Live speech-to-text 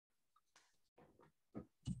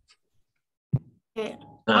Okay.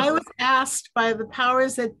 I was asked by the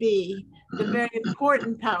powers that be, the very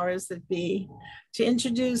important powers that be, to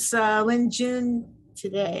introduce Lingjun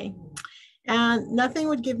today. And nothing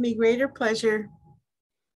would give me greater pleasure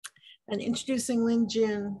than introducing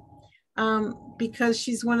Lingjun because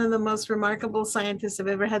she's one of the most remarkable scientists I've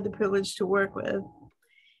ever had the privilege to work with.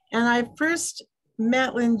 And I first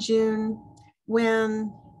met Lingjun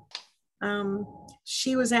when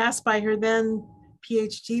she was asked by her then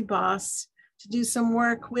PhD boss to do some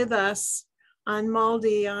work with us on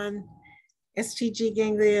MALDI, on STG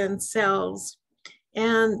ganglia cells.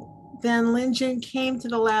 And then Lingjun came to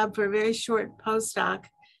the lab for a very short postdoc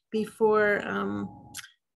before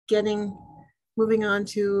moving on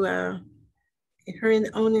to her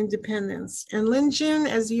own independence. And Lingjun,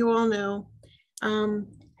 as you all know,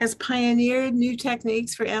 has pioneered new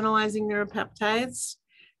techniques for analyzing neuropeptides.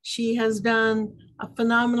 She has done a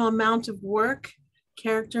phenomenal amount of work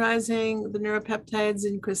characterizing the neuropeptides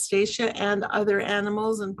in crustacea and other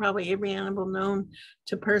animals, and probably every animal known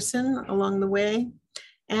to person along the way.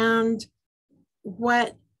 And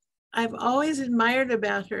what I've always admired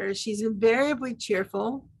about her is she's invariably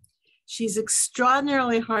cheerful. She's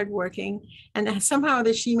extraordinarily hardworking, and somehow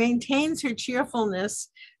that she maintains her cheerfulness,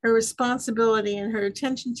 her responsibility, and her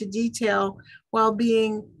attention to detail while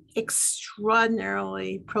being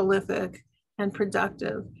extraordinarily prolific and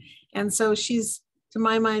productive. And so she's, to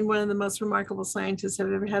my mind, one of the most remarkable scientists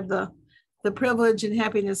I've ever had the privilege and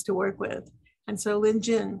happiness to work with. And so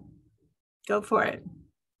Lingjun, go for it.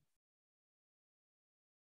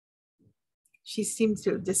 She seems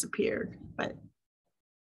to have disappeared, but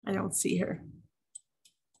I don't see her.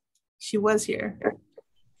 She was here.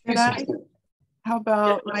 How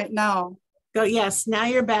about right now? Go, yes, now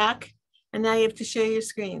you're back, and now you have to share your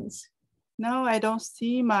screens. No, I don't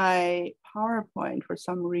see my PowerPoint for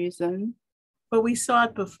some reason. But we saw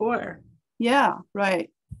it before. Yeah, right.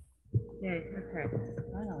 Yeah, okay.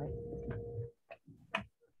 Finally.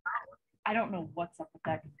 I don't know what's up with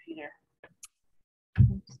that computer.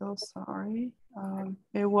 I'm so sorry.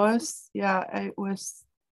 It was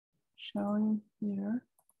showing here.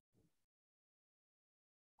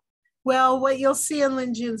 Well, what you'll see in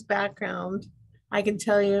Lingjun's background, I can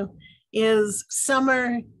tell you, is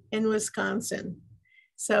summer in Wisconsin.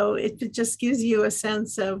 So it just gives you a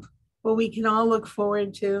sense of what we can all look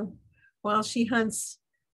forward to while she hunts.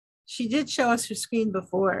 She did show us her screen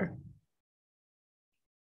before.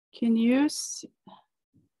 Can you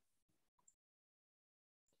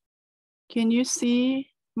see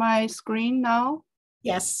my screen now?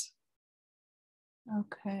 Yes.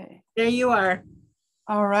 Okay. There you are.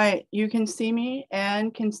 All right. You can see me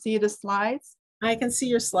and can see the slides? I can see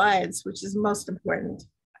your slides, which is most important.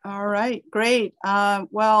 All right, great.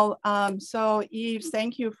 So Eve,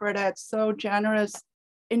 thank you for that so generous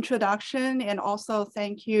introduction. And also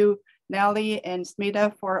thank you, Nellie and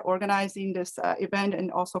Smita, for organizing this event and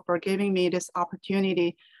also for giving me this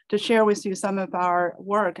opportunity to share with you some of our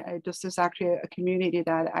work. This is actually a community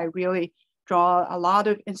that I really draw a lot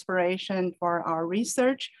of inspiration for our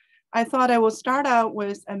research. I thought I would start out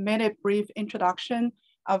with a minute brief introduction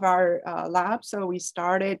of our lab. So we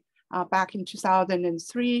started back in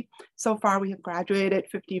 2003. So far, we have graduated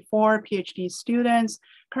 54 PhD students.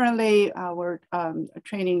 Currently, we're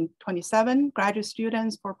training 27 graduate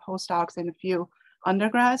students for postdocs and a few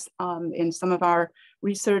undergrads. And some of our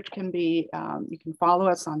research can be, you can follow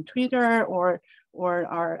us on Twitter or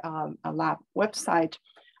our lab website.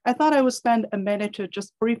 I thought I would spend a minute to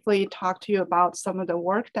just briefly talk to you about some of the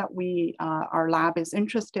work that our lab is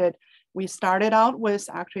interested. We started out with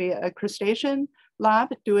actually a crustacean lab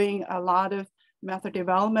doing a lot of method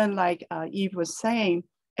development like Eve was saying.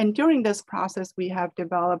 And during this process, we have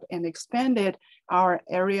developed and expanded our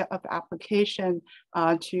area of application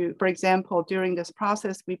for example, during this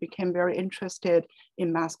process, we became very interested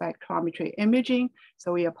in mass spectrometry imaging.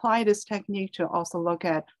 So we apply this technique to also look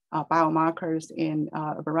at biomarkers in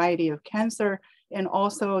a variety of cancer, and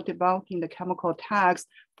also developing the chemical tags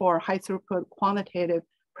for high throughput quantitative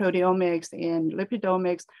proteomics and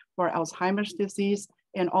lipidomics for Alzheimer's disease,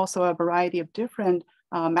 and also a variety of different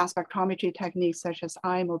mass spectrometry techniques such as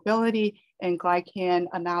ion mobility and glycan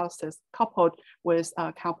analysis coupled with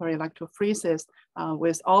capillary electrophoresis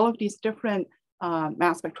with all of these different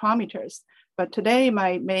mass spectrometers. But today,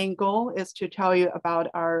 my main goal is to tell you about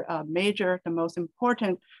our the most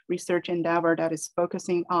important research endeavor that is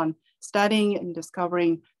focusing on studying and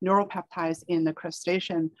discovering neuropeptides in the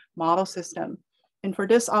crustacean model system. And for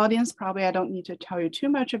this audience, probably I don't need to tell you too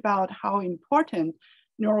much about how important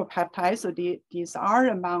neuropeptides. So these are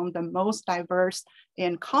among the most diverse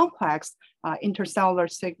and complex intercellular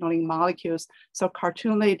signaling molecules. So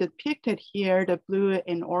cartoonly depicted here, the blue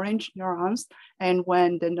and orange neurons. And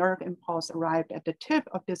when the nerve impulse arrived at the tip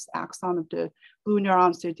of this axon of the blue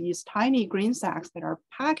neurons, to these tiny green sacs that are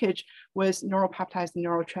packaged with neuropeptides and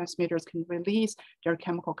neurotransmitters can release their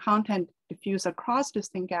chemical content, diffuse across the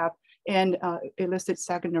skin gap, and elicit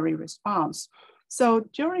secondary response. So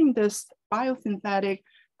during this biosynthetic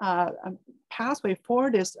pathway for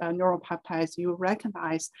this neuropeptides, you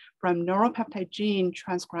recognize from neuropeptide gene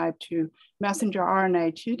transcribed to messenger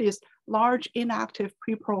RNA to this large inactive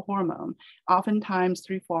pre-prohormone, oftentimes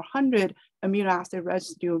 300-400 amino acid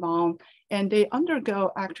residue long, and they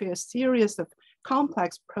undergo actually a series of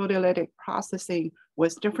complex proteolytic processing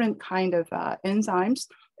with different kind of enzymes,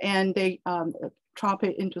 and they chop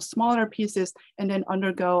it into smaller pieces and then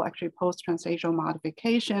undergo actually post-translational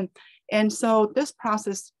modification. And so this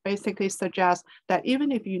process basically suggests that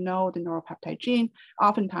even if you know the neuropeptide gene,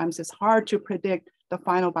 oftentimes it's hard to predict the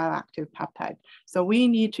final bioactive peptide. So we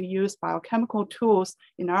need to use biochemical tools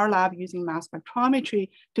in our lab using mass spectrometry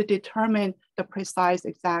to determine the precise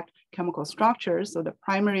exact chemical structures, so the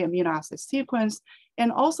primary amino acid sequence. And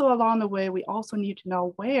also along the way, we also need to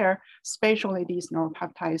know where spatially these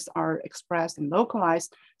neuropeptides are expressed and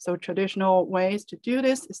localized. So traditional ways to do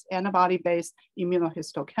this is antibody-based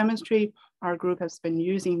immunohistochemistry. Our group has been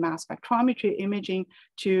using mass spectrometry imaging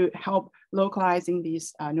to help localizing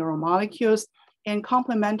these neuromolecules. And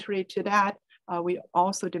complementary to that, we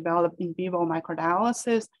also develop in vivo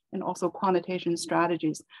microdialysis and also quantitation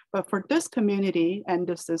strategies. But for this community, and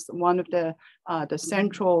this is one of the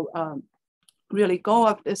central really goal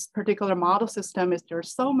of this particular model system, is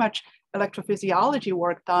there's so much electrophysiology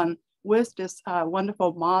work done with this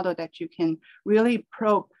wonderful model that you can really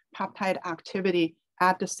probe peptide activity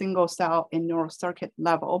at the single cell and neural circuit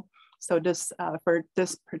level. So this, for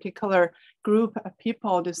this particular group of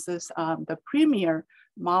people, this is the premier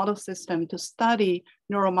model system to study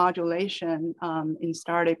neuromodulation and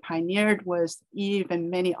started, pioneered with Eve and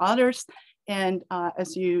many others. And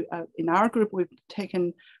as you, in our group, we've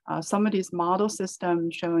taken some of these model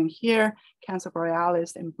systems showing here, Cancer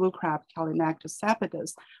borealis and blue crab Calinactus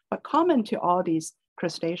sapidus. But common to all these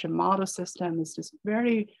crustacean model systems is this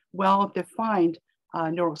very well-defined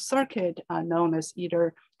neural circuit known as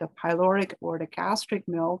either the pyloric or the gastric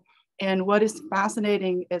mill. And what is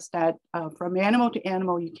fascinating is that from animal to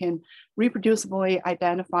animal, you can reproducibly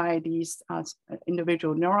identify these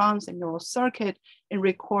individual neurons and neural circuit and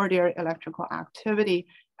record their electrical activity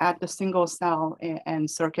at the single cell and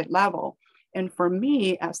circuit level. And for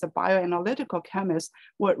me, as a bioanalytical chemist,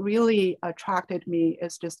 what really attracted me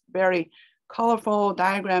is this very colorful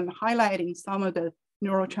diagram highlighting some of the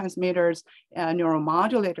neurotransmitters,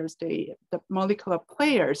 neuromodulators, the molecular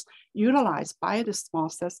players utilized by this small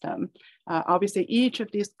system. Obviously, each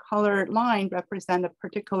of these colored lines represent a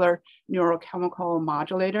particular neurochemical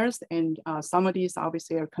modulators, and some of these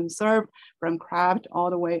obviously are conserved from crab all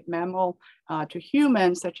the way mammal to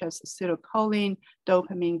humans, such as acetylcholine,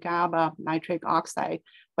 dopamine, GABA, nitric oxide,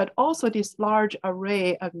 but also this large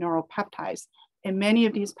array of neuropeptides. And many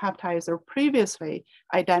of these peptides are previously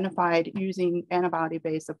identified using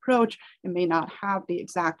antibody-based approach and may not have the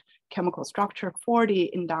exact chemical structure for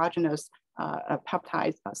the endogenous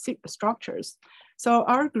peptide structures. So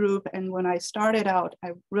our group, and when I started out,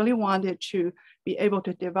 I really wanted to be able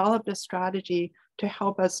to develop this strategy to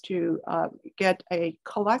help us to get a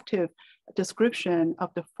collective description of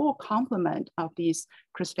the full complement of these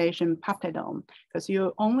crustacean peptidome, because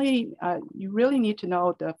you really need to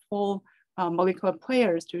know the full molecular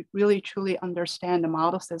players to really truly understand the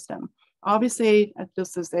model system. Obviously,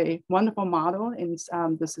 this is a wonderful model,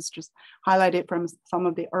 and this is just highlighted from some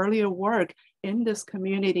of the earlier work in this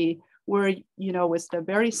community where, with the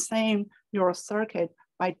very same neural circuit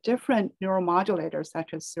by different neuromodulators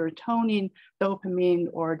such as serotonin, dopamine,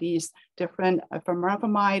 or these different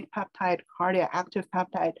verapamide peptide, cardiac active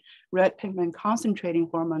peptide, red pigment concentrating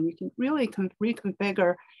hormone, you can really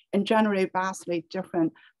reconfigure and generate vastly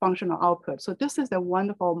different functional output. So this is a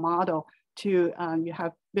wonderful model to, you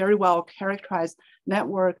have very well characterized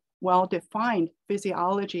network, well-defined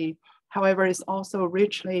physiology. However, it's also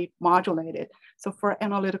richly modulated. So for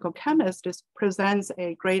analytical chemists, this presents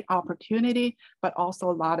a great opportunity, but also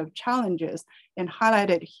a lot of challenges, and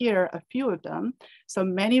highlighted here a few of them. So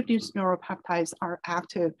many of these neuropeptides are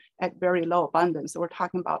active at very low abundance. So we're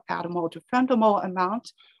talking about attomole to femtomole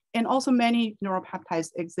amount. And also many neuropeptides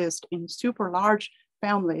exist in super large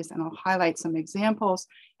families, and I'll highlight some examples.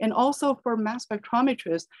 And also for mass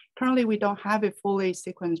spectrometrists, currently we don't have a fully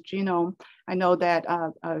sequenced genome. I know that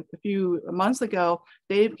a few months ago,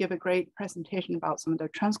 Dave gave a great presentation about some of the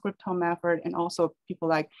transcriptome method, and also people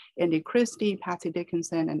like Andy Christie, Patsy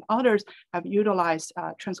Dickinson, and others have utilized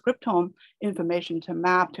transcriptome information to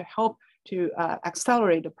map to help to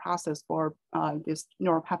accelerate the process for this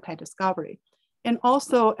neuropeptide discovery. And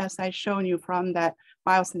also, as I shown you from that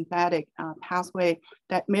biosynthetic pathway,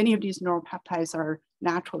 that many of these neuropeptides are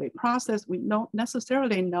naturally processed. We don't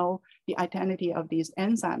necessarily know the identity of these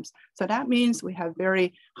enzymes. So that means we have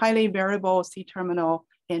very highly variable C-terminal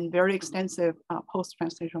and very extensive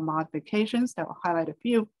post-translational modifications that will highlight a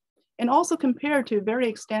few. And also compared to very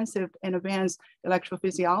extensive and advanced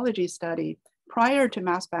electrophysiology study, prior to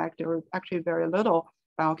mass spec, there was actually very little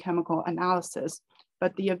biochemical analysis.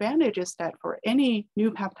 But the advantage is that for any new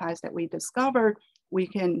peptides that we discover, we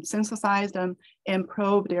can synthesize them and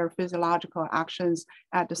probe their physiological actions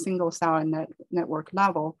at the single cell and network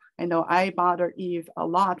level. I know I bother Eve a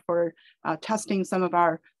lot for testing some of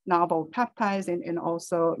our novel peptides and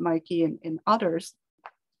also Mikey and others.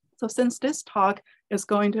 So since this talk is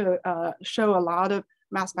going to show a lot of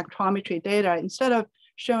mass spectrometry data, instead of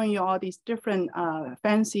showing you all these different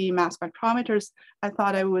fancy mass spectrometers, I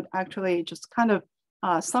thought I would actually just kind of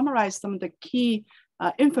summarize some of the key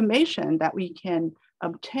information that we can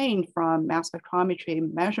obtain from mass spectrometry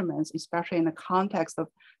measurements, especially in the context of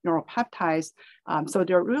neuropeptides. So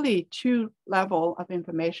there are really two levels of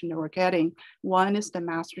information that we're getting. One is the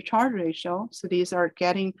mass to charge ratio. So these are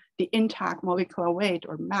getting the intact molecular weight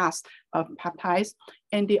or mass of peptides.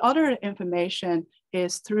 And the other information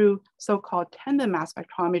is through so-called tandem mass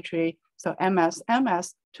spectrometry, so MS,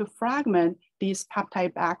 to fragment these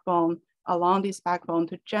peptide backbone along this backbone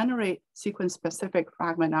to generate sequence-specific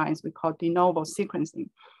fragment ions we call de novo sequencing.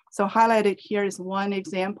 So highlighted here is one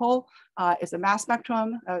example. It's a mass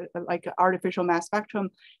spectrum, like an artificial mass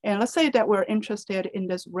spectrum. And let's say that we're interested in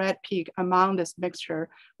this red peak among this mixture.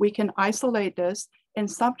 We can isolate this and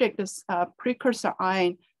subject this precursor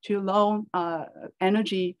ion to low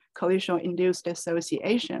energy collision-induced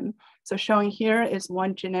dissociation. So showing here is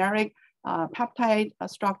one generic peptide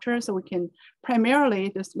structure. So we can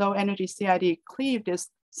primarily, this low energy CID cleave this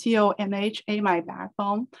COMH amide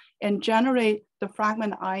backbone and generate the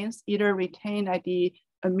fragment ions either retained at the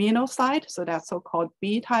amino site, so that's so-called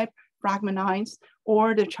B-type fragment ions,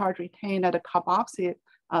 or the charge retained at the carboxy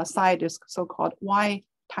site is so-called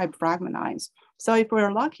Y-type fragment ions. So if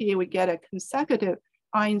we're lucky, we get a consecutive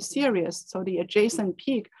ion series, so the adjacent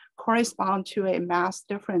peak correspond to a mass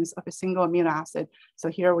difference of a single amino acid. So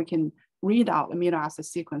here we can read out amino acid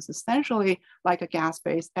sequence, essentially like a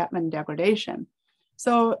gas-phase Edman degradation.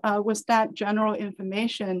 So with that general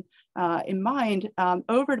information in mind,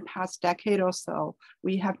 over the past decade or so,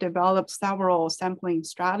 we have developed several sampling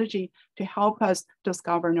strategies to help us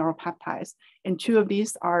discover neuropeptides. And two of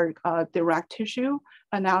these are direct tissue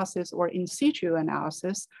analysis or in situ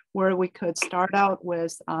analysis, where we could start out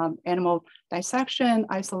with animal dissection,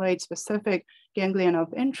 isolate specific ganglion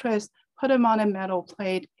of interest, put them on a metal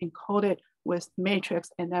plate, encode it with matrix,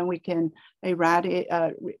 and then we can irradiate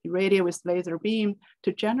with laser beam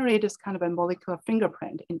to generate this kind of a molecular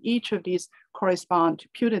fingerprint. And each of these correspond to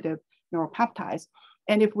putative neuropeptides.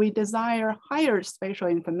 And if we desire higher spatial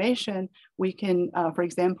information, we can, for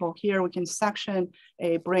example, here we can section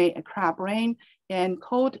a crab brain and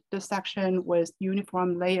code the section with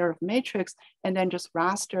uniform layer of matrix, and then just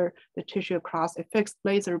raster the tissue across a fixed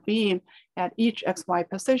laser beam at each XY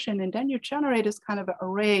position. And then you generate this kind of an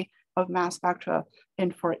array of mass spectra.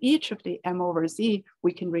 And for each of the M over Z,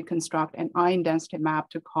 we can reconstruct an ion density map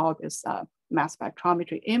to call this mass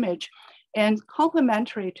spectrometry image. And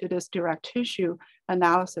complementary to this direct tissue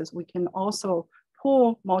analysis, we can also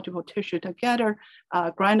pull multiple tissue together,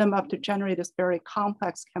 grind them up to generate this very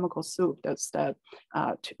complex chemical soup that's the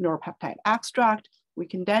neuropeptide extract. We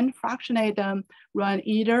can then fractionate them, run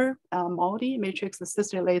either multi-matrix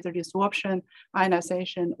assisted laser desorption,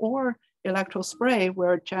 ionization, or electrospray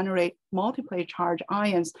where it generate multiply charge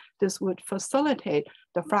ions. This would facilitate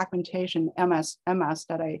the fragmentation MS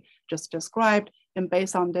that I just described. And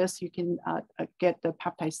based on this, you can get the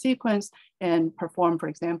peptide sequence and perform, for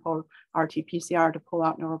example, RT-PCR to pull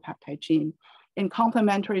out neuropeptide gene. In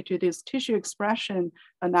complementary to this tissue expression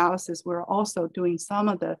analysis, we're also doing some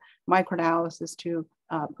of the microanalysis to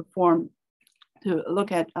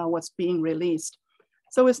look at what's being released.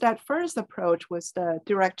 So with that first approach was the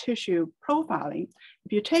direct tissue profiling.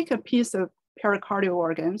 If you take a piece of pericardial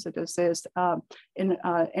organ, so this is an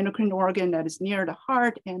endocrine organ that is near the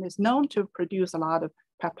heart and is known to produce a lot of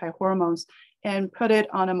peptide hormones and put it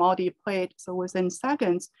on a multi-plate. So within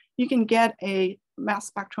seconds, you can get a mass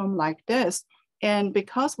spectrum like this. And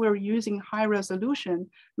because we're using high resolution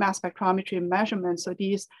mass spectrometry measurements, so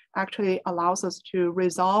these actually allows us to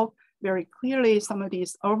resolve very clearly some of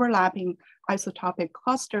these overlapping isotopic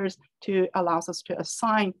clusters to allows us to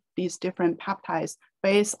assign these different peptides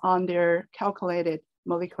based on their calculated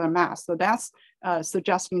molecular mass. So that's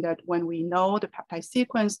suggesting that when we know the peptide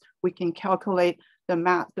sequence, we can calculate the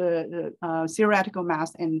mass, the theoretical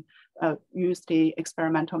mass, and use the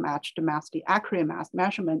experimental match to match the accurate mass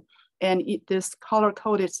measurement. And this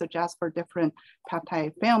color-coded suggests for different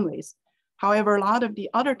peptide families. However, a lot of the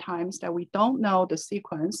other times that we don't know the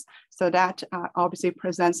sequence, so that obviously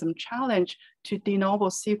presents some challenge to de novo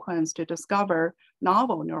sequence to discover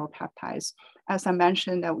novel neuropeptides. As I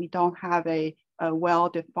mentioned, that we don't have a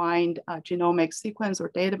well-defined genomic sequence or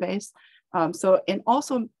database. And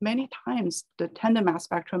also many times the tandem mass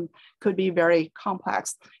spectrum could be very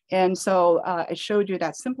complex. And so I showed you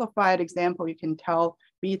that simplified example, you can tell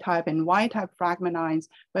B-type and Y-type fragment ions,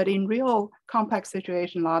 but in real complex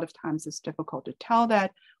situation, a lot of times it's difficult to tell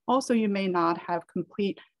that. Also, you may not have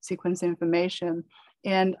complete sequence information.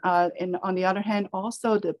 And on the other hand,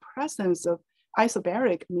 also the presence of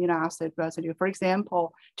isobaric amino acid residue. For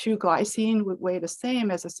example, 2-glycine would weigh the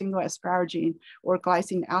same as a single asparagine, or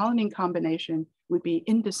glycine-alanine combination would be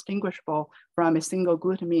indistinguishable from a single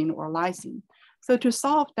glutamine or lysine. So to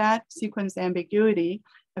solve that sequence ambiguity,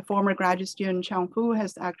 a former graduate student, Chang Fu,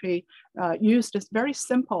 has actually used this very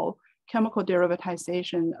simple chemical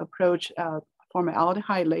derivatization approach,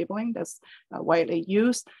 formaldehyde labeling that's widely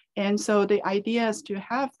used. And so the idea is to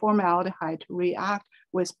have formaldehyde to react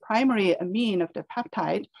with primary amine of the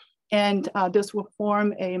peptide. And this will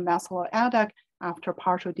form a methylaldehyde after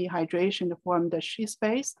partial dehydration to form the sheath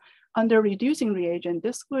space. Under reducing reagent,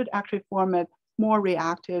 this would actually form a more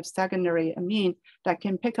reactive secondary amine that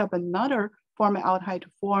can pick up another formaldehyde to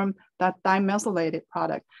form that dimethylated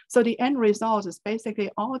product. So the end result is basically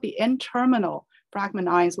all the N-terminal fragment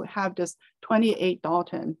ions would have this 28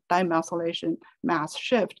 Dalton dimethylation mass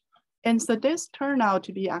shift. And so this turned out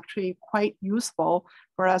to be actually quite useful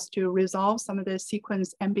for us to resolve some of the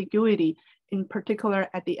sequence ambiguity, in particular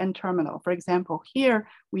at the N-terminal. For example, here,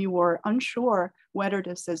 we were unsure whether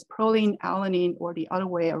this is proline, alanine, or the other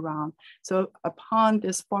way around. So upon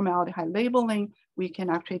this formaldehyde labeling, we can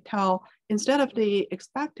actually tell, instead of the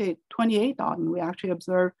expected 28 Dalton, we actually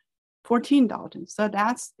observe 14 Dalton. So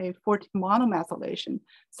that's a 14 monomethylation,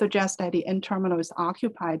 suggests that the N-terminal is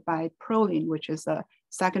occupied by proline, which is a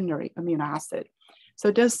secondary amino acid.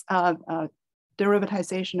 So this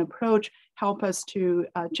derivatization approach help us to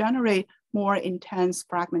generate more intense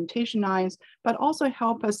fragmentation ions, but also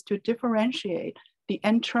help us to differentiate the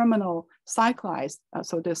N-terminal cyclides.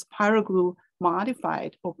 So this pyroglue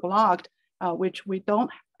modified or blocked, which we don't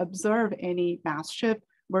observe any mass shift,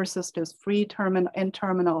 versus this free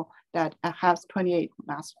N-terminal that has 28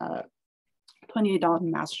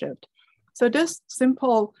 Dalton mass shift. So this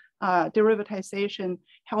simple derivatization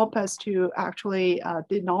help us to actually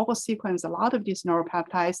de novo sequence a lot of these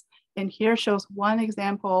neuropeptides. And here shows one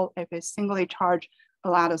example of a singly charged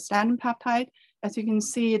allostatin peptide. As you can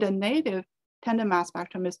see, the native tandem mass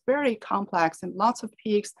spectrum is very complex and lots of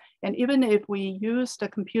peaks. And even if we use the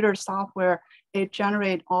computer software, it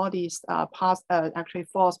generates all these actually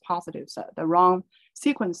false positives, the wrong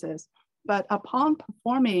sequences. But upon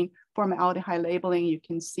performing formaldehyde labeling, you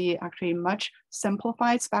can see actually much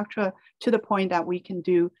simplified spectra to the point that we can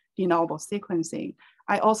do de novo sequencing.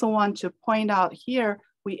 I also want to point out here,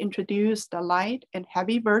 we introduced the light and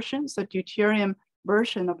heavy version, so deuterium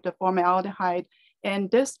version of the formaldehyde.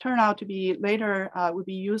 And this turned out to be later, would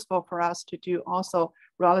be useful for us to do also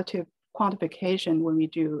relative quantification when we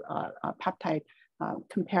do a peptide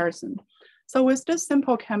comparison. So with this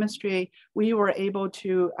simple chemistry, we were able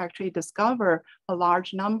to actually discover a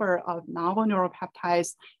large number of novel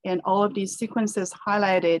neuropeptides, and all of these sequences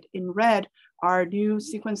highlighted in red are new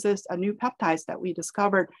sequences, new peptides that we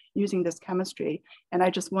discovered using this chemistry. And I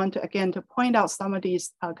just want to, again, to point out some of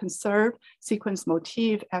these conserved sequence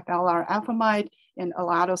motif, FLR alphamide and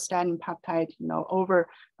allostatin peptide, over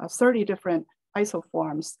 30 different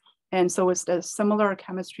isoforms. And so with the similar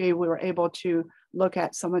chemistry, we were able to look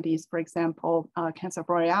at some of these, for example, Cancer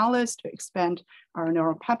borealis to expand our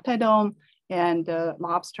neuropeptidome, and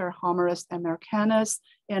lobster Homarus americanus,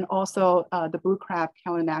 and also the blue crab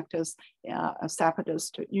Calanactus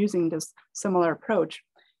sapidus using this similar approach.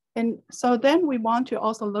 And so then we want to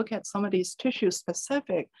also look at some of these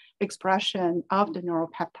tissue-specific expression of the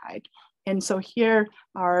neuropeptide. And so here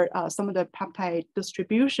are some of the peptide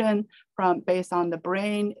distribution based on the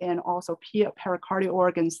brain and also pericardial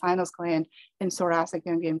organ, sinus gland, and thoracic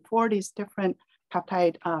ganglion for these different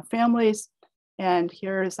peptide families. And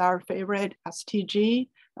here is our favorite STG,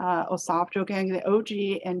 esophageal ganglion,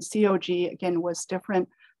 OG, and COG, again, with different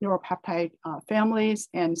neuropeptide families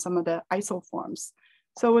and some of the isoforms.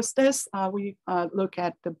 So with this, we look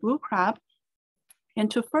at the blue crab. And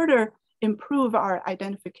to further improve our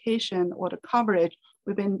identification or the coverage,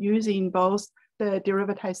 we've been using both the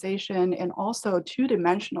derivatization and also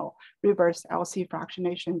two-dimensional reverse LC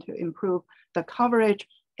fractionation to improve the coverage.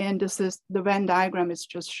 And this is the Venn diagram is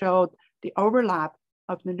just showed the overlap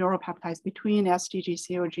of the neuropeptides between STG,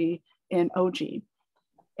 COG, and OG.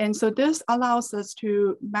 And so this allows us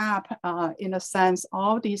to map, in a sense,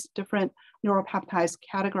 all these different neuropeptides,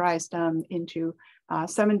 categorize them into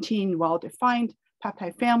 17 well-defined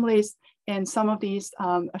peptide families. And some of these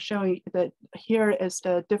are showing that here is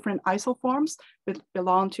the different isoforms that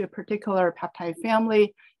belong to a particular peptide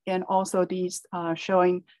family. And also these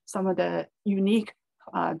showing some of the unique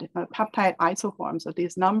peptide isoforms. So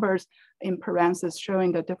these numbers in parentheses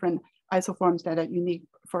showing the different isoforms that are unique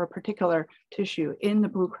for a particular tissue in the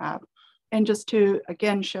blue crab. And just to,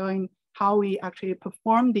 again, showing how we actually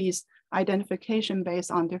perform these identification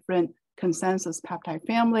based on different consensus peptide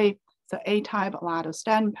family. So A-type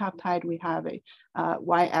allatostatin peptide, we have a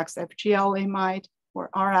YXFGL amide or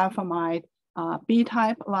RF amide,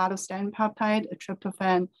 B-type allatostatin peptide, a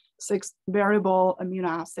tryptophan, 6 variable amino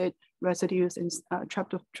acid residues in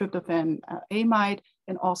tryptophan amide,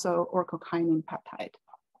 and also orchokinin peptide.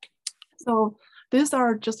 So these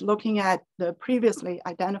are just looking at the previously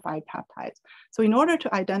identified peptides. So in order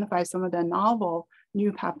to identify some of the novel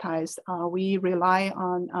new peptides, we rely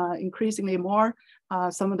on increasingly more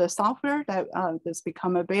some of the software that has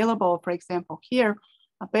become available. For example, here,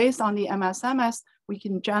 based on the MSMS, we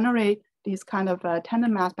can generate these kind of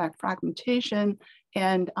tandem mass spec fragmentation.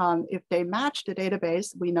 And if they match the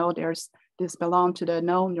database, we know this belong to the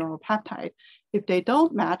known neuropeptide. If they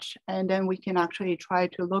don't match, and then we can actually try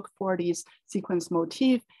to look for these sequence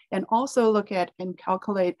motif and also look at and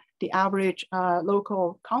calculate the average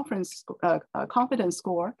local confidence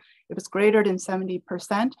score. If it's greater than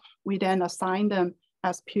 70%, we then assign them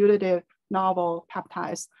as putative novel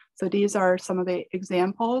peptides. So these are some of the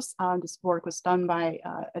examples. This work was done by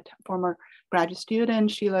a former graduate student,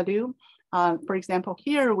 Sheila Liu. For example,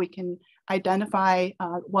 here we can identify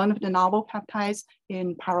one of the novel peptides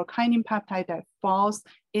in pyrokinin peptide that falls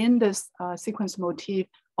in this sequence motif,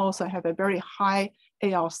 also have a very high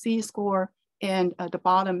ALC score, and the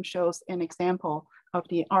bottom shows an example of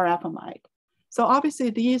the RF amide. So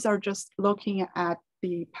obviously these are just looking at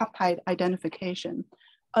the peptide identification.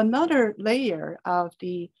 Another layer of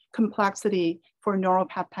the complexity for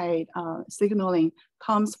neuropeptide signaling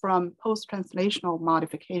comes from post-translational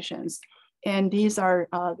modifications. And these are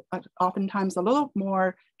oftentimes a little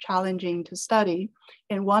more challenging to study.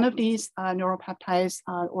 And one of these neuropeptides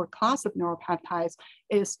or class of neuropeptides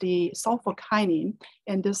is the sulfokinin.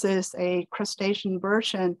 And this is a crustacean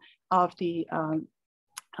version of the,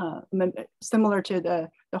 similar to the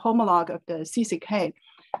homolog of the CCK.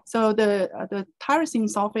 So the tyrosine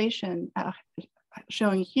sulfation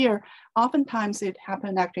showing here, oftentimes it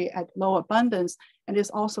happened actually at low abundance and is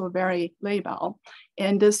also very labile.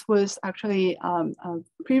 And this was actually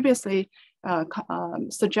previously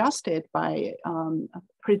suggested by,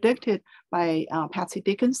 predicted by Patsy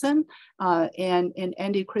Dickinson and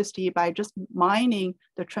Andy Christie by just mining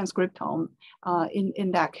the transcriptome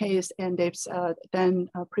in that case. And they've then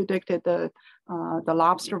predicted the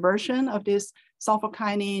lobster version of this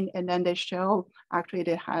sulfokinin, and then they show actually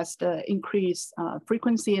it has the increased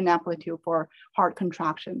frequency and amplitude for heart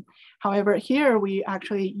contraction. However, here we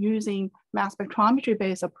actually using mass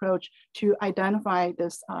spectrometry-based approach to identify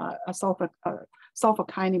this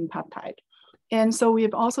sulfokinin peptide. And so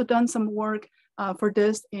we've also done some work for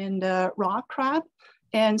this in the rock crab.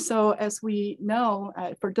 And so as we know,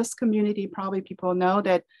 for this community, probably people know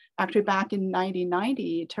that actually back in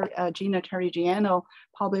 1990, Gina Terrigiano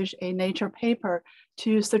published a Nature paper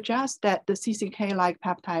to suggest that the CCK-like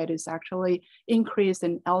peptide is actually increased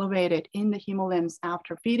and elevated in the hemolymph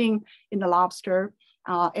after feeding in the lobster.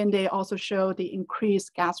 And they also show the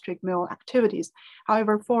increased gastric mill activities.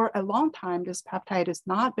 However, for a long time, this peptide has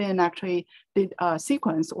not been actually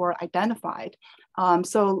sequenced or identified.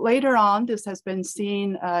 So later on, this has been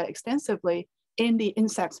seen extensively in the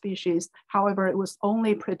insect species. However, it was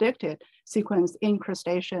only predicted sequenced in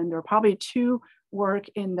crustacean. There are probably 2 work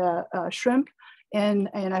in the shrimp. And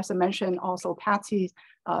as I mentioned, also Patsy's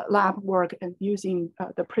lab work and using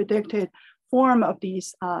the predicted form of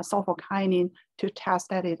these sulfokinin to test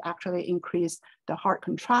that it actually increased the heart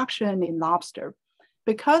contraction in lobster.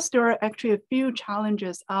 Because there are actually a few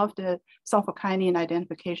challenges of the sulfokinin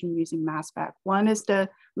identification using mass spec. One is the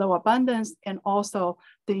low abundance and also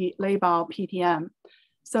the labile PTM.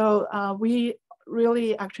 So we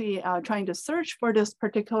really actually trying to search for this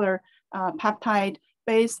particular peptide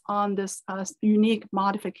based on this unique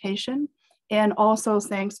modification. And also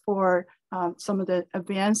thanks for some of the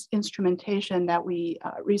advanced instrumentation that we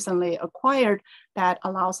recently acquired that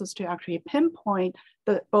allows us to actually pinpoint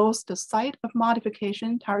both the site of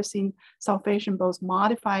modification, tyrosine sulfation, both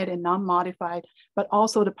modified and non-modified, but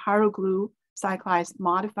also the pyroglue cyclase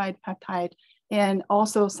modified peptide, and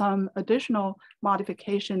also some additional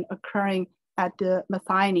modification occurring at the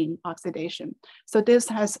methionine oxidation. So this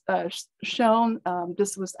has shown,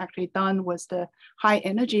 this was actually done with the high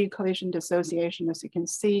energy collision dissociation. As you can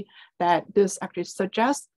see that this actually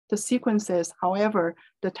suggests the sequences. However,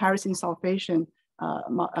 the tyrosine sulfation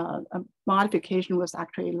modification was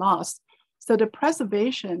actually lost. So the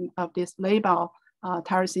preservation of this labile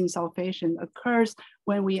tyrosine sulfation occurs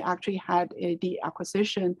when we actually had the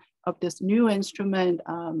acquisition of this new instrument,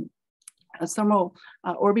 a thermal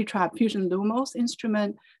Orbitrap fusion Lumos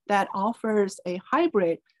instrument that offers a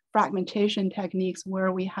hybrid fragmentation techniques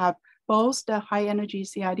where we have both the high energy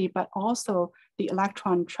CID, but also the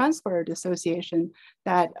electron transfer dissociation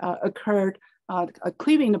that occurred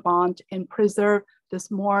cleaving the bond and preserve this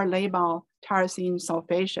more labile tyrosine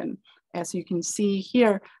sulfation. As you can see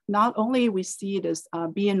here, not only we see this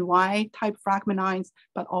B and Y type fragmentines,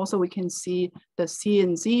 but also we can see the C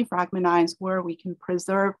and Z fragmentines where we can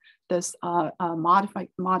preserve this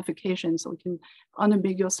modification. So we can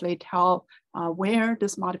unambiguously tell where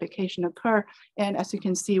this modification occur. And as you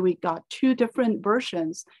can see, we got two different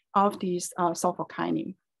versions of these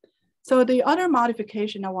sulfokinin. So the other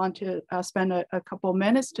modification I want to spend a couple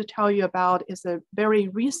minutes to tell you about is a very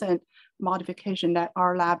recent modification that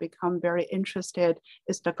our lab become very interested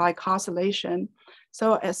is the glycosylation.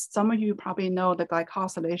 So as some of you probably know, the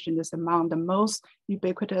glycosylation is among the most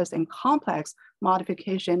ubiquitous and complex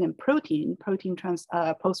modification in protein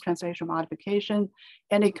post-translational modification.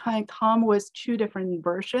 And it can come with two different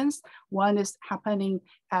versions. One is happening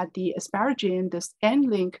at the asparagine, this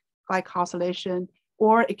N-link glycosylation,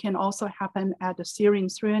 or it can also happen at the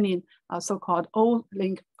serine-threonine, so-called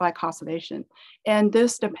O-link glycosylation. And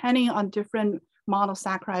this, depending on different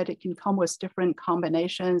monosaccharide, it can come with different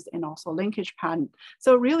combinations and also linkage pattern.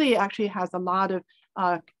 So it really actually has a lot of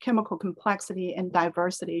chemical complexity and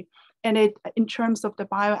diversity. And it, in terms of the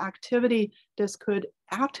bioactivity, this could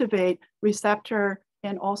activate receptor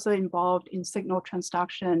and also involved in signal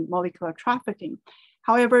transduction, molecular trafficking.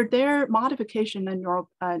 However, their modification in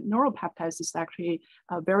neuropeptides is actually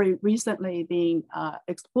very recently being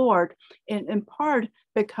explored, in part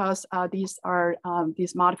because these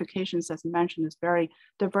modifications, as mentioned, is very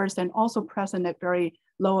diverse and also present at very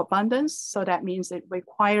low abundance. So that means it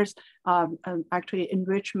requires actually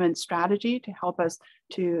enrichment strategy to help us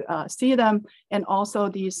to see them. And also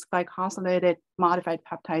these glycosylated modified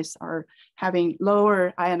peptides are having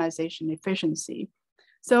lower ionization efficiency.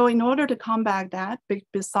 So in order to combat that,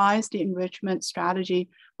 besides the enrichment strategy,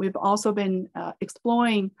 we've also been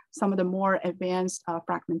exploring some of the more advanced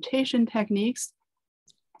fragmentation techniques.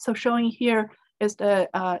 So showing here is the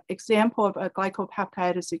example of a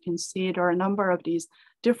glycopeptide. As you can see, there are a number of these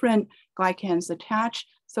different glycans attached.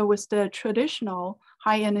 So with the traditional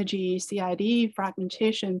high energy CID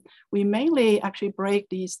fragmentation, we mainly actually break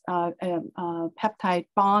these peptide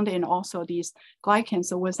bond and also these glycans,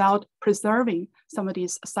 so without preserving some of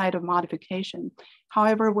these site of modification.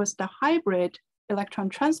 However, with the hybrid electron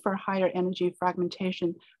transfer higher energy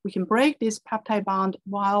fragmentation, we can break this peptide bond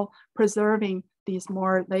while preserving these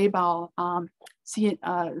more labile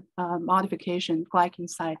modification glycan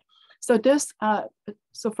site. So this,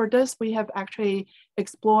 so for this, we have actually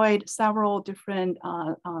explored several different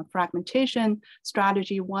fragmentation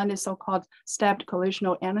strategy. One is so-called stepped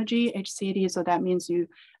collisional energy, HCD. So that means you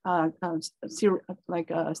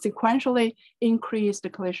sequentially increase the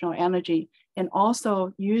collisional energy, and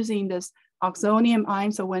also using this oxonium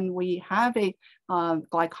ion. So when we have a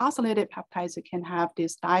glycosylated peptides, it can have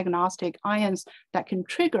these diagnostic ions that can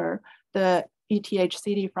trigger the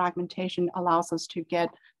ETH-CD fragmentation, allows us to get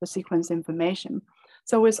the sequence information.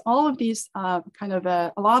 So with all of these a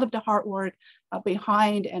lot of the hard work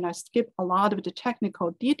behind, and I skip a lot of the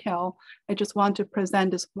technical detail, I just want to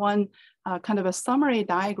present this one kind of a summary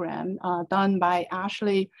diagram done by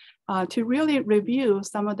Ashley to really review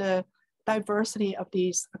some of the diversity of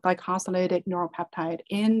these glycosylated neuropeptide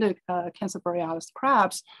in the Cancer borealis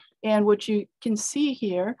crabs. And what you can see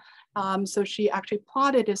here So she actually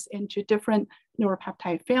plotted this into different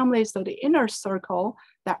neuropeptide families. So the inner circle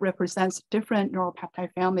that represents different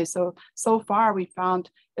neuropeptide families. So far we found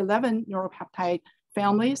 11 neuropeptide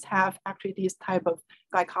families have actually these type of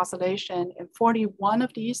glycosylation, and 41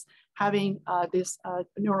 of these having this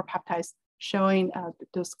neuropeptides showing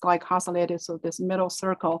this glycosylated, so this middle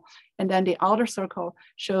circle. And then the outer circle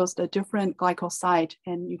shows the different glycoside.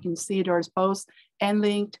 And you can see there's both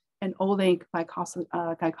N-linked and O-linked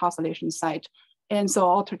glycosylation site. And so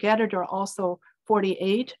altogether, there are also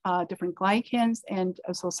 48 different glycans. And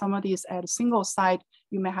so some of these at a single site,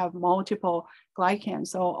 you may have multiple glycans.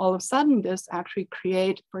 So all of a sudden, this actually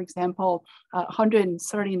create, for example,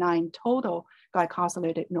 139 total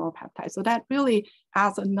glycosylated neuropeptides. So that really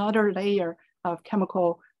adds another layer of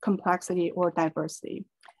chemical complexity or diversity.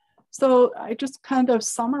 So I just kind of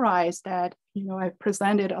summarized that, I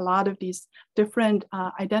presented a lot of these different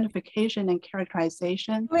identification and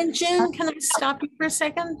characterization. Lingjun, can I stop you for a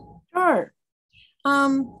second? Sure.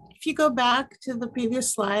 If you go back to the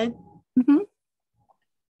previous slide,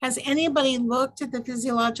 has anybody looked at the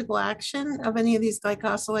physiological action of any of these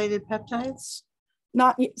glycosylated peptides?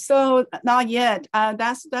 Not yet.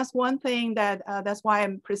 That's one thing that's why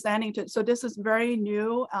I'm presenting to. So this is very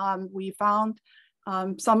new. We found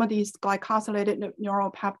some of these glycosylated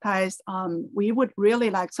neuropeptides we would really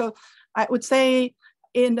like. So I would say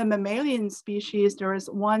in the mammalian species, there is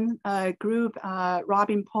one group,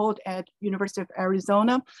 Robin Polt at University of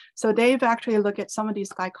Arizona. So they've actually looked at some of these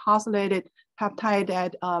glycosylated peptides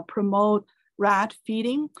that promote rat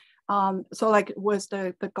feeding. So like with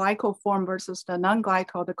the glyco form versus the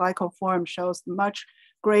non-glyco, the glyco form shows much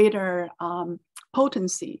greater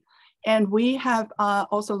potency. And we have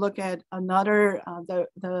also looked at another,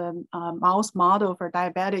 the mouse model for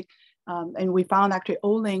diabetic, and we found actually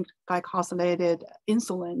O-linked glycosylated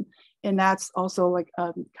insulin. And that's also like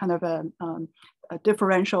kind of a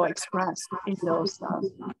differential expressed in those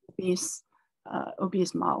obese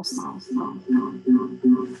mouse.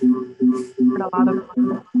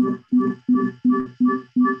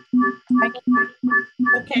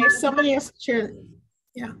 Okay, somebody has to share.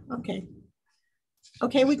 Yeah, okay.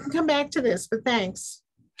 Okay, we can come back to this, but thanks.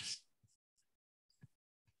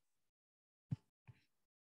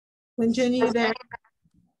 Lingjun, you there?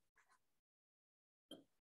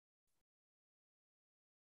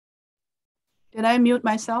 Did I mute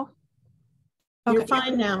myself? You're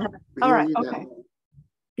fine now. All right, okay.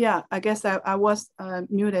 Yeah, I guess I was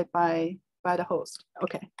muted by the host.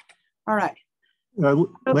 Okay, all right.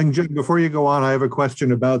 Lingjun, before you go on, I have a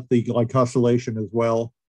question about the glycosylation as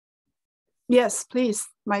well. Yes, please,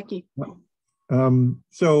 Mikey.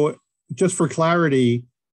 So just for clarity,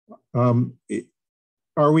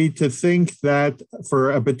 are we to think that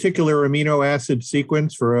for a particular amino acid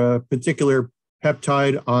sequence, for a particular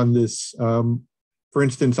peptide on this, for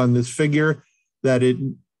instance, on this figure, that it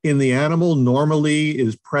in the animal normally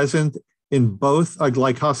is present in both a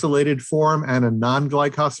glycosylated form and a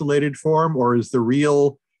non-glycosylated form, or is the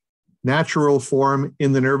real natural form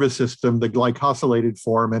in the nervous system the glycosylated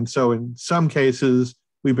form? And so in some cases,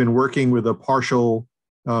 we've been working with a partial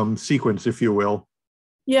sequence, if you will.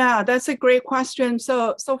 Yeah, that's a great question.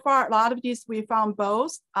 So far, a lot of these we found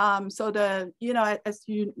both. So as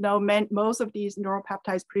you know, most of these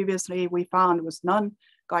neuropeptides previously we found was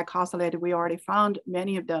non-glycosylated. We already found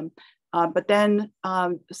many of them. But then,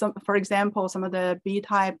 for example, some of the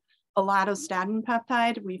B-type allostatin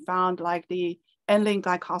peptide, we found like the N-linked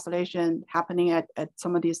glycosylation happening at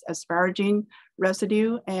some of these asparagine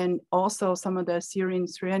residue, and also some of the serine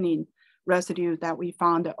threonine residue that we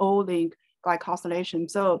found the O-linked glycosylation.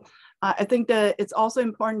 So I think that it's also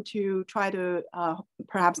important to try to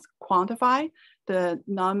perhaps quantify the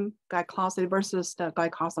non-glycosylated versus the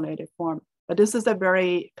glycosylated form. But this is a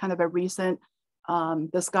very kind of a recent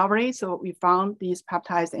discovery. So we found these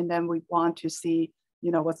peptides, and then we want to see,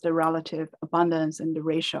 what's the relative abundance and the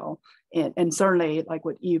ratio. And certainly, like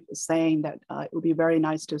what Eve was saying, that it would be very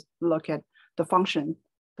nice to look at the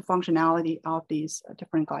functionality of these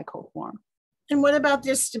different glyco forms. And what about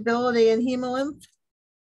their stability in hemolymph?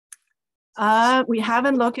 We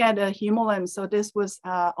haven't looked at a hemolymph, so this was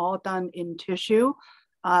all done in tissue.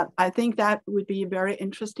 I think that would be very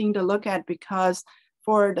interesting to look at, because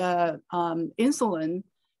for the insulin,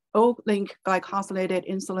 O-linked glycosylated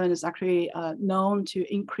insulin is actually known to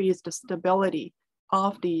increase the stability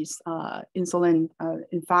of these insulin.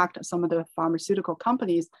 In fact, some of the pharmaceutical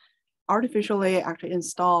companies artificially actually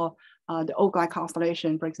install the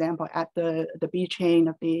O-glycosylation, for example, at the B chain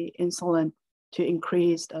of the insulin to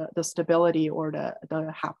increase the stability or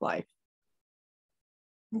the half-life.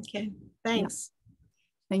 Okay, thanks. Yeah.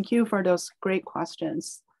 Thank you for those great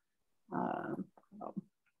questions. All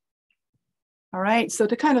right, so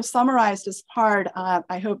to kind of summarize this part,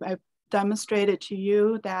 I hope I've demonstrated to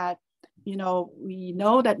you that, we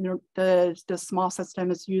know that the small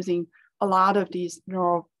system is using a lot of these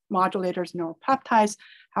neuromodulators, neuropeptides.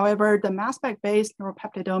 However, the mass spec-based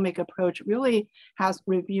neuropeptidomic approach really has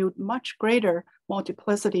reviewed much greater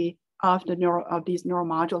multiplicity of these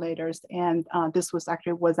neuromodulators. And this was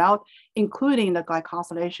actually without including the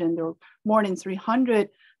glycosylation. There were more than 300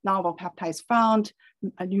 novel peptides found,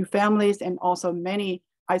 new families, and also many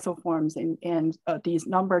isoforms. And these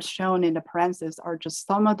numbers shown in the parentheses are just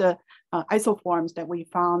some of the isoforms that we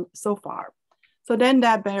found so far. So then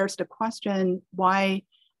that bears the question, why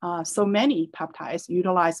so many peptides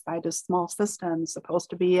utilized by this small system, supposed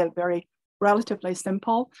to be a very relatively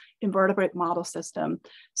simple invertebrate model system.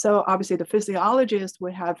 So obviously the physiologists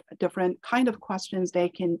would have a different kind of questions they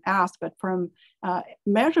can ask, but from a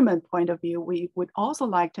measurement point of view, we would also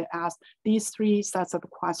like to ask these three sets of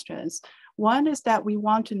questions. One is that we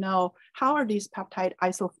want to know how are these peptide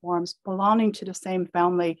isoforms belonging to the same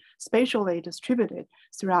family spatially distributed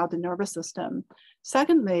throughout the nervous system.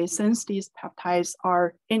 Secondly, since these peptides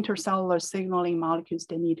are intercellular signaling molecules,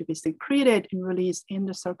 they need to be secreted and released in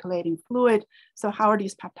the circulating fluid. So how are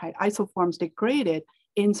these peptide isoforms degraded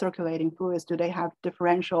in circulating fluids? Do they have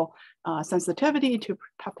differential sensitivity to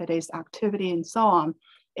peptidase activity and so on?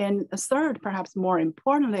 And a third, perhaps more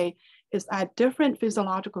importantly, is at different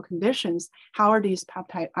physiological conditions, how are these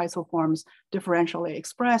peptide isoforms differentially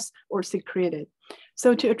expressed or secreted?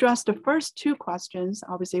 So to address the first two questions,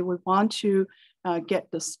 obviously we want to get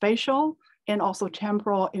the spatial and also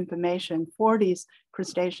temporal information for these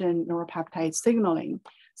crustacean neuropeptide signaling.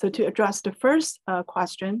 So to address the first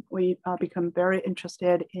question, we become very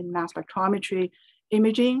interested in mass spectrometry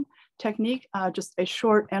imaging technique, just a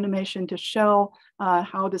short animation to show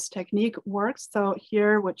how this technique works. So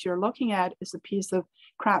here, what you're looking at is a piece of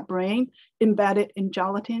crab brain embedded in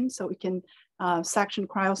gelatin. So we can section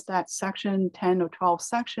cryostat section 10 or 12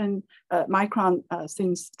 section micron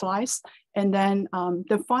thin slice, and then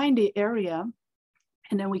define the area.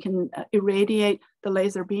 And then we can irradiate the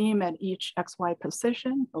laser beam at each XY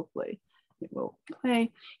position, hopefully it will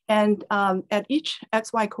play. And at each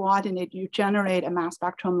XY coordinate, you generate a mass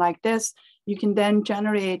spectrum like this. You can then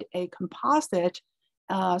generate a composite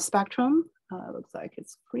spectrum. Looks like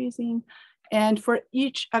it's freezing. And for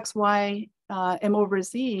each XY M over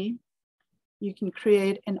Z, you can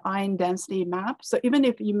create an ion density map. So even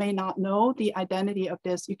if you may not know the identity of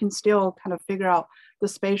this, you can still kind of figure out the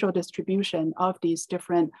spatial distribution of these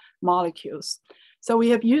different molecules. So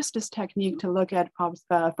we have used this technique to look at,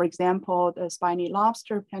 for example, the spiny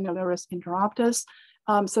lobster, Panellurus interruptus.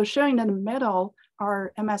 So showing in the middle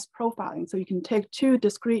are MS profiling. So you can take two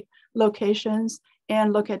discrete locations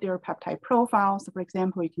and look at their peptide profiles. So for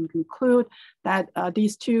example, you can conclude that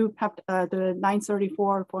these two, the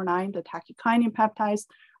 93449, the tachykinin peptides,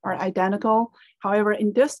 are identical. However,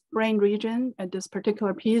 in this brain region, at this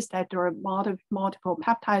particular piece, that there are multiple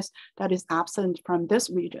peptides that is absent from this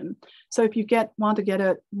region. So if you want to get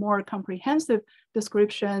a more comprehensive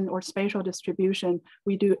description or spatial distribution,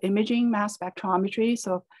 we do imaging mass spectrometry.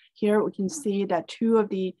 So here we can see that two of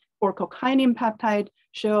the orchokinin peptide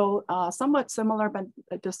show somewhat similar but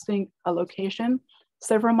a distinct location.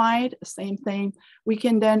 Ceramide, same thing. We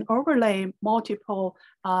can then overlay multiple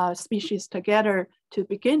species together to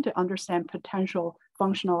begin to understand potential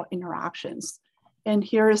functional interactions. And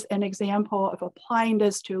here's an example of applying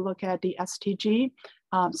this to look at the STG.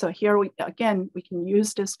 So here, we can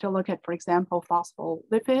use this to look at, for example,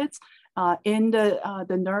 phospholipids in the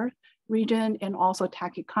nerve region, and also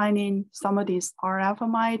tachykinin, some of these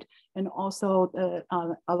R-alphamide, and also the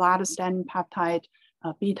elatostatin peptide,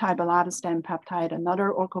 B-type elatostatin peptide,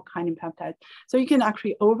 another orchokinin peptide. So you can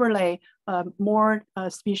actually overlay more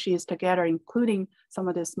species together, including some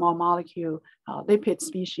of the small molecule lipid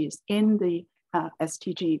species in the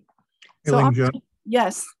STG. Hey, Lingjun,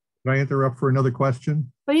 yes. Can I interrupt for another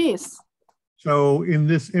question? Please. So in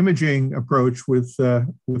this imaging approach with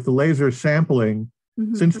the laser sampling,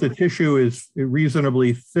 since the tissue is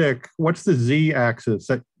reasonably thick, what's the Z-axis?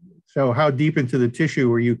 So how deep into the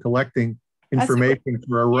tissue are you collecting information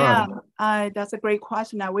for a run? Yeah, that's a great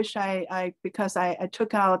question. I wish because I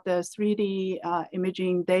took out the 3D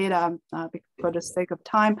imaging data for the sake of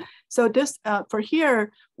time. So this, for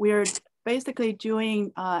here, we're basically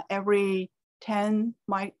doing every 10,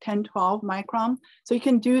 12 micron. So you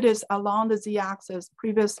can do this along the Z-axis.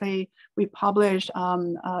 Previously, we published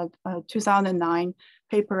 2009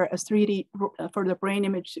 paper a 3D for the brain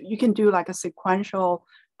image, you can do like a sequential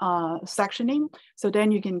sectioning. So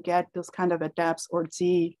then you can get this kind of a depth or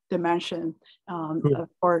Z dimension Cool.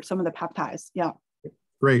 for some of the peptides. Yeah.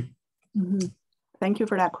 Great. Mm-hmm. Thank you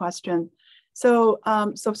for that question. So,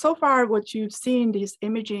 so far what you've seen, these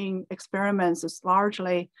imaging experiments is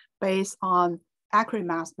largely based on accurate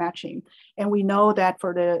mass matching. And we know that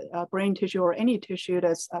for the brain tissue or any tissue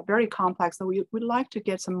that's very complex, so we would like to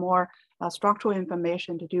get some more structural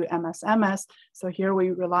information to do MS-MS. So here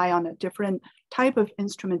we rely on a different type of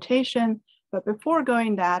instrumentation. But before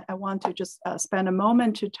going that, I want to just spend a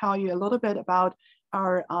moment to tell you a little bit about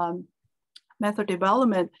our method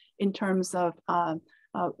development in terms of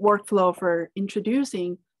workflow for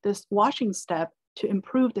introducing this washing step to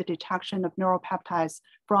improve the detection of neuropeptides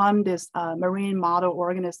from this marine model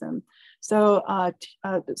organism. So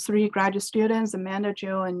 3 graduate students, Amanda,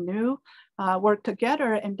 Jill, and New, worked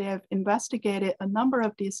together, and they have investigated a number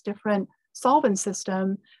of these different solvent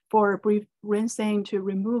systems for brief rinsing to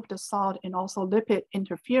remove the salt and also lipid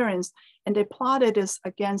interference. And they plotted this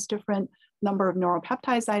against different number of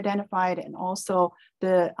neuropeptides identified and also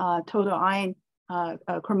the total ion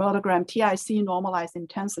chromatogram TIC normalized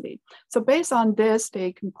intensity. So based on this,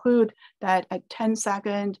 they conclude that at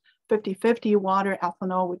 10-second 50-50 water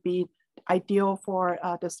ethanol would be ideal for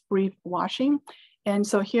this brief washing. And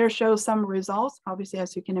so here shows some results. Obviously,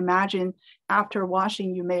 as you can imagine, after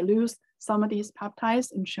washing, you may lose some of these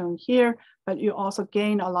peptides and shown here, but you also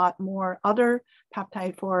gain a lot more other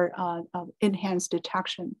peptide for enhanced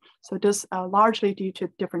detection. So this largely due to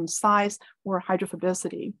different size or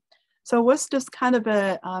hydrophobicity. So with this kind of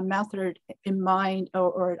a method in mind,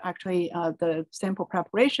 or actually the sample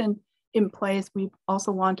preparation in place, we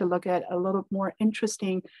also want to look at a little more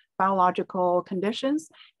interesting biological conditions.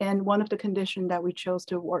 And one of the conditions that we chose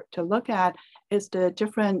to look at is the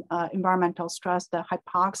different environmental stress, the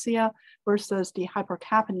hypoxia versus the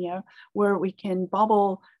hypercapnia, where we can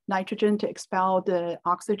bubble nitrogen to expel the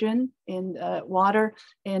oxygen in water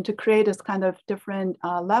and to create this kind of different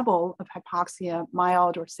level of hypoxia,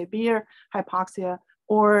 mild or severe hypoxia,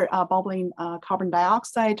 or bubbling carbon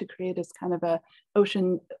dioxide to create this kind of a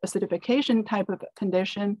ocean acidification type of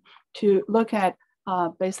condition to look at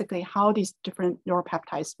basically how these different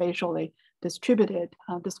neuropeptides spatially distributed.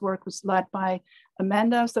 This work was led by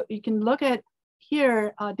Amanda. So you can look at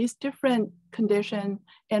here, these different conditions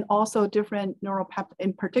and also different neuropeptides.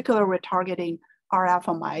 In particular, we're targeting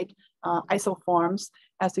R-alphamide isoforms.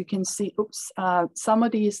 As you can see, some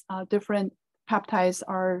of these different peptides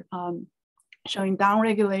are showing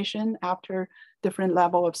downregulation after different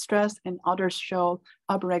level of stress, and others show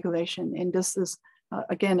upregulation. And this is,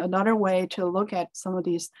 again, another way to look at some of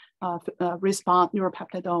these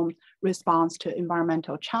neuropeptidome response to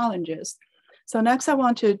environmental challenges. So next, I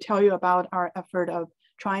want to tell you about our effort of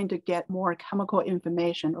trying to get more chemical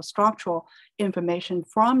information or structural information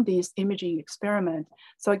from these imaging experiments.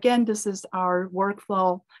 So again, this is our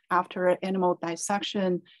workflow after animal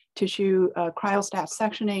dissection, tissue cryostat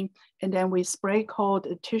sectioning, and then we spray coat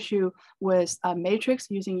the tissue with a matrix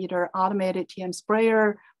using either automated TM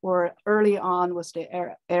sprayer or early on was the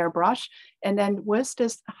airbrush. And then with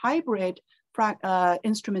this hybrid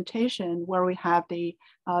instrumentation where we have the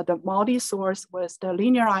multi-source with the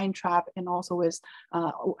linear ion trap and also with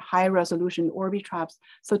high resolution Orbi traps.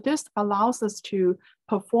 So this allows us to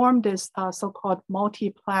perform this so-called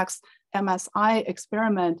multiplex MSI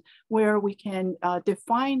experiment where we can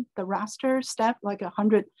define the raster step like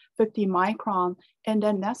 150 micron and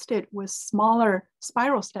then nest it with smaller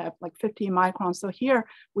spiral step like 50 microns. So here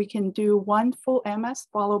we can do 1 full MS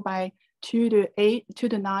followed by 2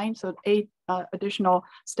 to 9, so 8 additional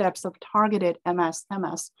steps of targeted MS.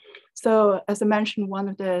 So as I mentioned, one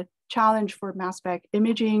of the challenge for mass spec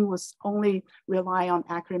imaging was only rely on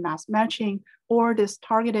accurate mass matching, or this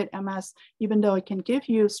targeted MS, even though it can give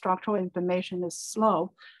you structural information, is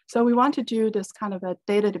slow. So we want to do this kind of a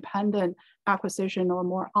data-dependent acquisition or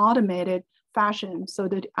more automated fashion. So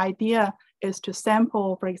the idea is to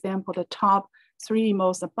sample, for example, the top 3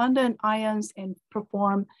 most abundant ions and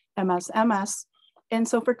perform MS. And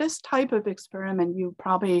so for this type of experiment, you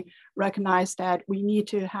probably recognize that we need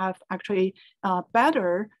to have actually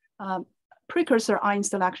better precursor ion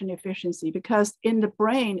selection efficiency, because in the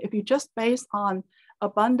brain, if you just base on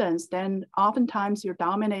abundance, then oftentimes you're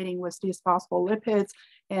dominating with these phospholipids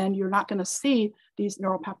and you're not going to see these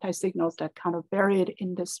neuropeptide signals that kind of buried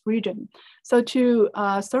in this region. So to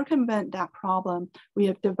circumvent that problem, we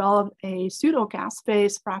have developed a pseudo gas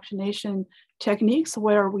phase fractionation techniques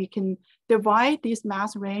where we can divide these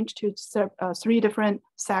mass range to 3 different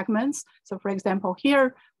segments. So for example,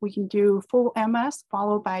 here we can do full MS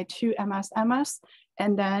followed by 2 MS,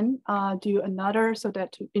 and then do another so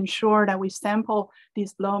that to ensure that we sample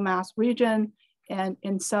these low mass region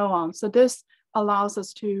and so on. So this allows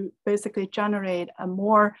us to basically generate a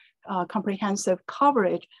more comprehensive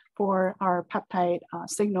coverage for our peptide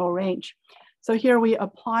signal range. So here we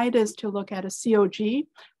apply this to look at a COG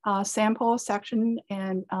sample section,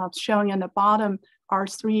 and showing on the bottom are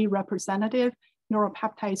 3 representative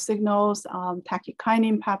neuropeptide signals,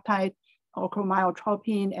 tachykinin peptide,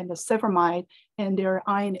 ochromyotropin, and the cifermide, and their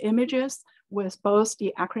ion images with both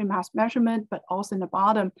the accurate mass measurement, but also in the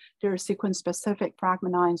bottom, there are sequence-specific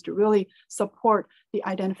fragment ions to really support the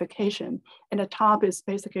identification. And the top is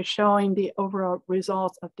basically showing the overall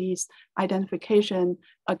results of these identification,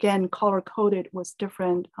 again, color-coded with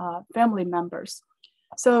different family members.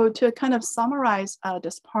 So to kind of summarize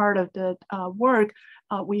this part of the work,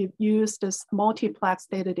 we've used this multiplex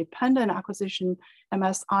data-dependent acquisition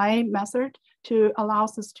MSI method to allow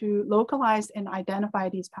us to localize and identify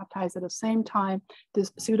these peptides at the same time.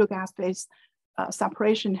 This pseudogas-based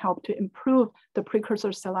separation helped to improve the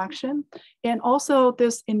precursor selection. And also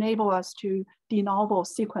this enabled us to de novo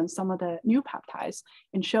sequence some of the new peptides.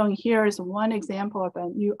 And showing here is one example of a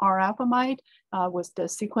new RFamide with the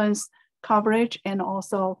sequence coverage and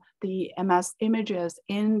also the MS images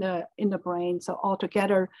in the brain. So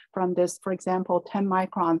altogether from this, for example, 10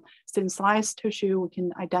 micron synthesized tissue, we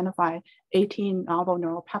can identify 18 novel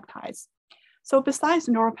neuropeptides. So besides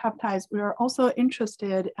neuropeptides, we are also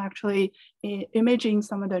interested actually in imaging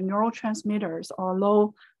some of the neurotransmitters or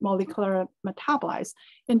low molecular metabolites.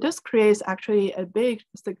 And this creates actually a big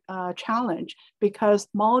challenge because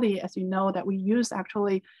MALDI, as you know, that we use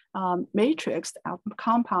actually matrix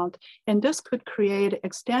compound, and this could create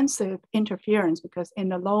extensive interference because in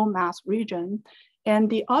the low mass region.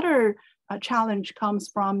 And the other challenge comes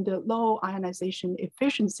from the low ionization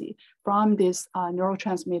efficiency from these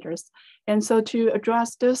neurotransmitters. And so to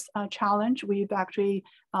address this challenge, we've actually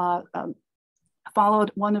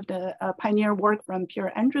followed one of the pioneer work from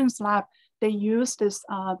Pierre Andren's lab. They used this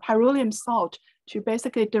pyrrolium salt to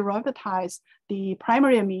basically derivatize the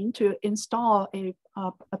primary amine to install a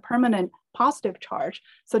permanent positive charge.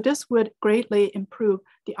 So this would greatly improve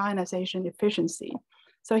the ionization efficiency.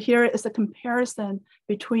 So here is a comparison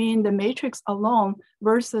between the matrix alone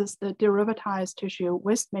versus the derivatized tissue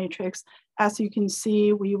with matrix. As you can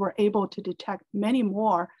see, we were able to detect many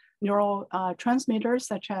more neurotransmitters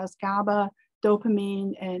such as GABA,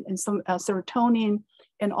 dopamine, and some serotonin.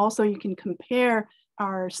 And also you can compare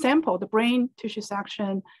our sample, the brain tissue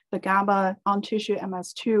section, the GABA on tissue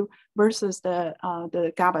MS2 versus the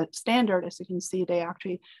GABA standard. As you can see, they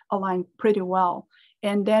actually align pretty well.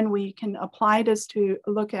 And then we can apply this to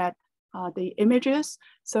look at the images.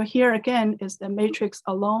 So here again is the matrix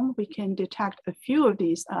alone. We can detect a few of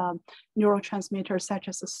these neurotransmitters such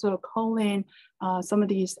as acetylcholine, some of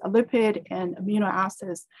these lipid and amino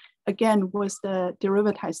acids. Again, with the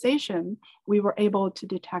derivatization, we were able to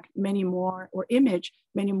detect many more or image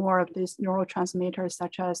many more of these neurotransmitters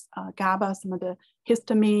such as GABA, some of the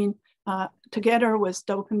histamine, together with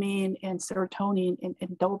dopamine and serotonin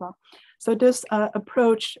and DOPA. So this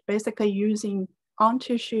approach basically using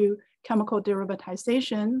on-tissue chemical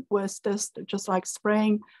derivatization was this just like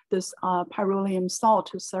spraying this pyrrolium salt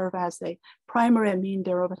to serve as a primary amine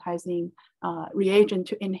derivatizing reagent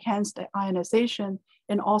to enhance the ionization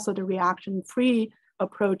and also the reaction-free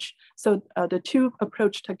approach. So the two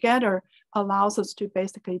approach together allows us to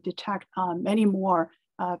basically detect many more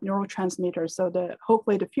neurotransmitters. So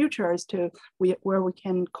hopefully the future is where we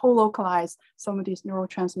can co-localize some of these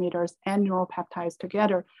neurotransmitters and neuropeptides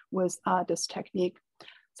together with this technique.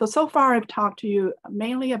 So far I've talked to you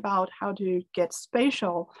mainly about how to get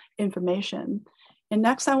spatial information. And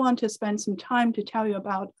next I want to spend some time to tell you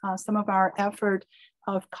about some of our effort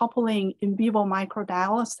of coupling in vivo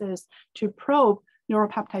microdialysis to probe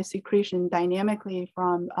neuropeptide secretion dynamically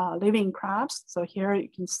from living crabs. So here you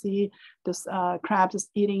can see this crab is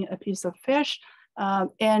eating a piece of fish.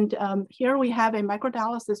 Here we have a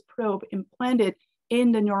microdialysis probe implanted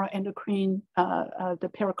in the neuroendocrine, the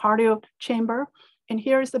pericardial chamber. And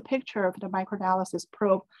here is the picture of the microdialysis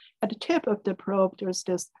probe. At the tip of the probe, there's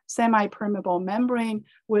this semi-permeable membrane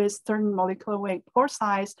with certain molecular weight pore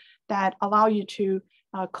size that allow you to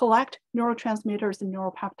collect neurotransmitters and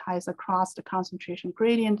neuropeptides across the concentration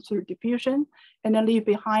gradient through diffusion, and then leave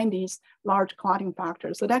behind these large clotting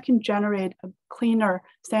factors. So that can generate a cleaner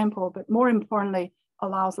sample, but more importantly,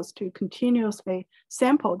 allows us to continuously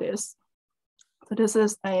sample this. So this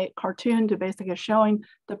is a cartoon to basically showing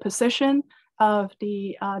the position of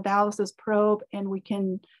the dialysis probe, and we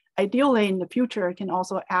can ideally in the future can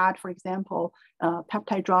also add, for example,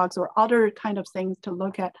 peptide drugs or other kind of things to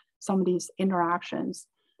look at some of these interactions.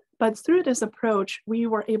 But through this approach, we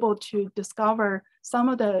were able to discover some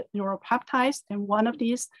of the neuropeptides, and one of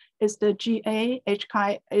these is the GA,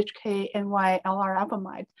 HKNY,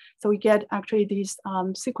 LRFamide. So we get actually these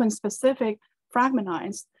sequence-specific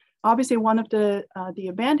fragmentines. Obviously, one of the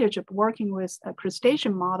advantage of working with a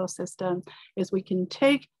crustacean model system is we can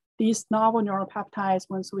take these novel neuropeptides.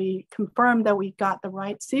 Once we confirm that we got the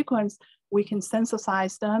right sequence, we can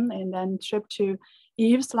synthesize them and then ship to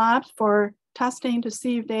Eve's lab for testing to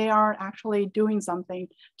see if they are actually doing something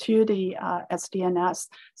to the SDNS.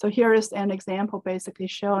 So here is an example basically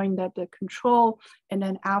showing that the control, and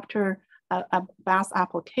then after a vast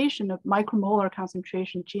application of micromolar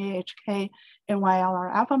concentration GAHK and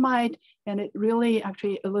YLRFamide, and it really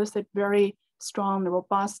actually elicits very strong,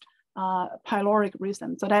 robust pyloric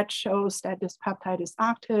rhythm. So that shows that this peptide is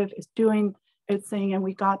active, is doing its thing, and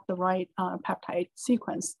we got the right peptide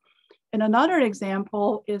sequence. And another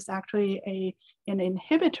example is actually an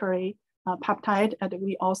inhibitory peptide that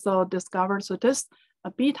we also discovered. So this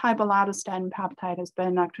B-type elatostatin peptide has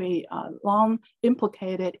been actually long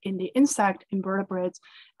implicated in the insect invertebrates,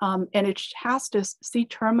 and it has this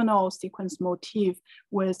C-terminal sequence motif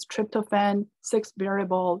with tryptophan,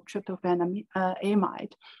 6-variable tryptophan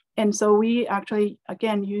amide. And so we actually,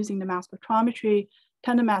 again, using the mass spectrometry,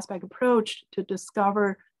 tandem mass spec approach to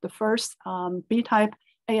discover the first B-type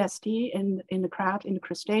ASD in the crab, in the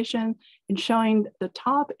crustacean, and showing the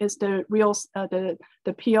top is the real, the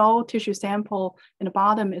PO tissue sample, and the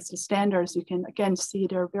bottom is the standards. You can again see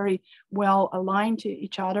they're very well aligned to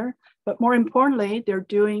each other. But more importantly,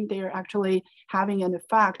 they're actually having an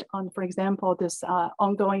effect on, for example, this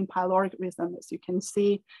ongoing pyloric rhythm. As you can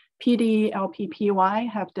see, PD, LPPY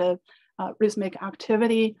have the rhythmic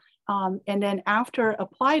activity. And then after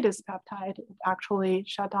apply this peptide, it actually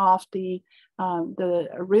shut off the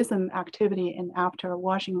rhythm activity, and after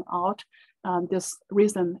washing out, this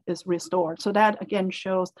rhythm is restored. So that again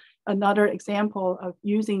shows another example of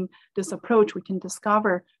using this approach, we can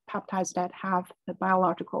discover peptides that have the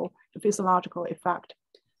biological, the physiological effect.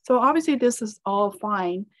 So obviously this is all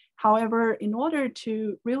fine. However, in order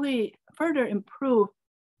to really further improve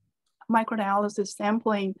microanalysis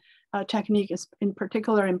sampling technique, is in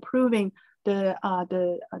particular improving the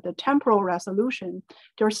temporal resolution,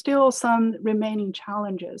 there are still some remaining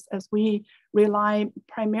challenges as we rely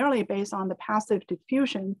primarily based on the passive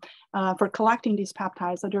diffusion for collecting these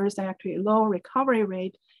peptides. So there is actually a low recovery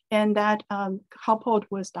rate, and that coupled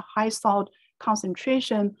with the high salt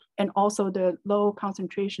concentration and also the low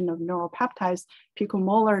concentration of neuropeptides,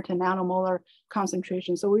 picomolar to nanomolar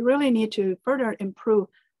concentration. So we really need to further improve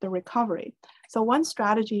the recovery. So one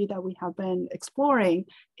strategy that we have been exploring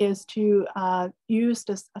is to use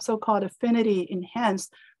this so-called affinity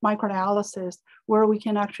enhanced microanalysis, where we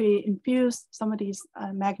can actually infuse some of these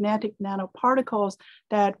magnetic nanoparticles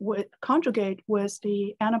that would conjugate with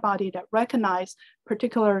the antibody that recognize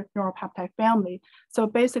particular neuropeptide family. So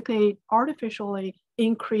basically artificially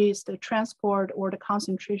increase the transport or the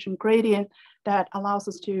concentration gradient that allows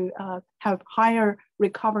us to have higher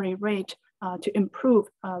recovery rate to improve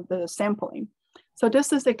the sampling. So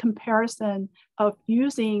this is a comparison of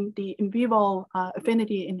using the in vivo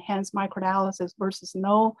affinity enhanced microanalysis versus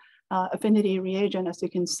no affinity reagent. As you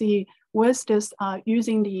can see with this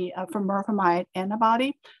using the formaldehyde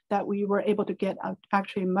antibody, that we were able to get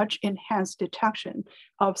actually much enhanced detection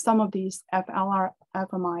of some of these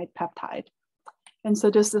FLRFamide peptide. And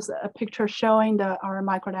so this is a picture showing our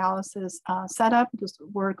microanalysis setup. This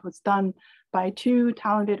work was done by two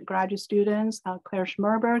talented graduate students, Claire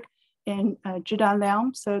Schmerberg and Jidan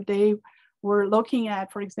Liang. So they were looking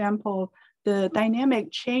at, for example, the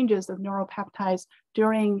dynamic changes of neuropeptides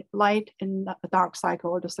during light and dark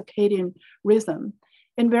cycle, or the circadian rhythm.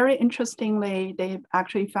 And very interestingly, they've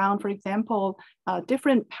actually found, for example,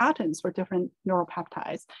 different patterns for different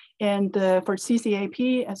neuropeptides. And for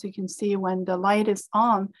CCAP, as you can see, when the light is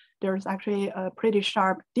on, there's actually a pretty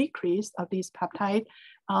sharp decrease of these peptides.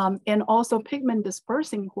 And also pigment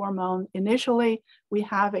dispersing hormone. Initially, we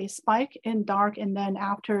have a spike in dark, and then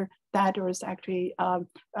after that, there is actually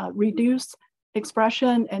reduced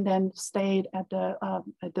expression, and then stayed at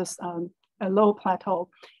this low plateau.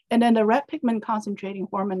 And then the red pigment concentrating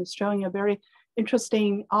hormone is showing a very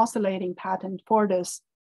interesting oscillating pattern for this.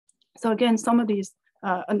 So again, some of these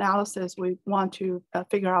analysis, we want to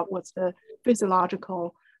figure out what's the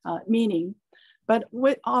physiological meaning. But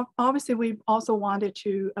obviously, we also wanted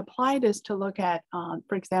to apply this to look at,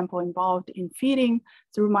 for example, involved in feeding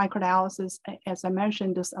through microanalysis. As I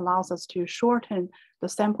mentioned, this allows us to shorten the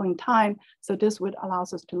sampling time. So this would allow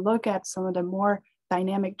us to look at some of the more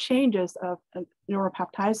dynamic changes of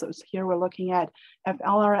neuropeptides. So here we're looking at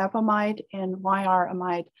FLR amide and YR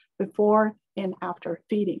amide before and after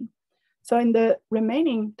feeding. So in the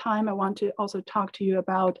remaining time, I want to also talk to you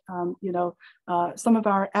about some of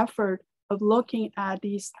our effort of looking at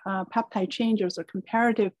these peptide changes or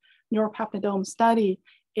comparative neuropeptidome study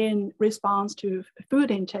in response to food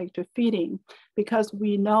intake to feeding, because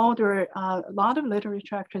we know there are a lot of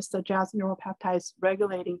literature actually suggests neuropeptides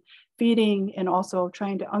regulating feeding and also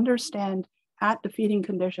trying to understand at the feeding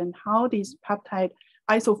condition how these peptide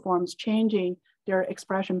isoforms changing their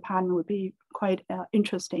expression pattern would be quite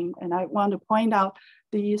interesting. And I want to point out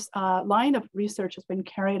these line of research has been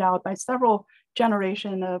carried out by several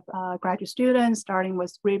generation of graduate students, starting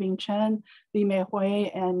with Ruibing Chen, Li Meihui,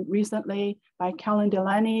 and recently by Kellen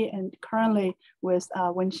Delaney, and currently with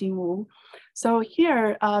Wenxin Wu. So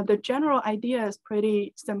here, the general idea is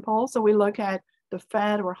pretty simple. So we look at the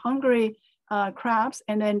fed or hungry crabs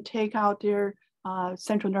and then take out their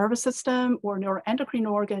central nervous system or neuroendocrine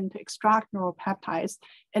organ to extract neuropeptides.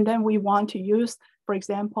 And then we want to use, for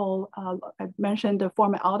example, I mentioned the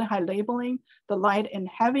formaldehyde labeling, the light and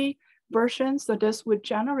heavy version. So this would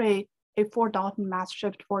generate a 4 Dalton mass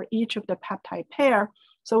shift for each of the peptide pair.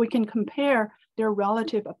 So we can compare their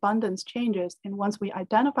relative abundance changes. And once we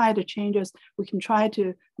identify the changes, we can try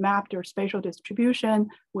to map their spatial distribution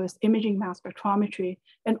with imaging mass spectrometry.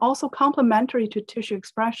 And also complementary to tissue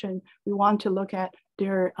expression, we want to look at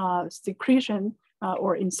their secretion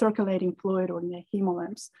or in circulating fluid or in the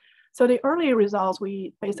hemolymphs. So the early results,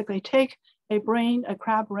 we basically take a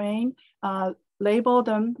crab brain, label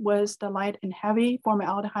them with the light and heavy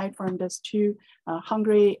formaldehyde from these two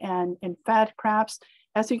hungry and fed crabs.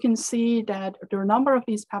 As you can see that there are a number of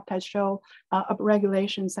these peptides show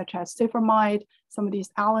upregulation such as ciframide, some of these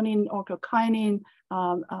alanine, orchokinin,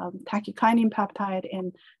 tachykinin peptide,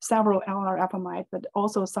 and several LR-FMide, but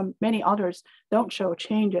also many others don't show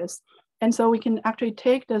changes. And so we can actually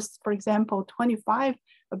take this, for example, 25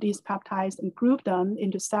 of these peptides and group them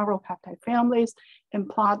into several peptide families and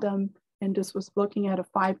plot them. And this was looking at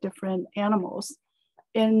 5 different animals.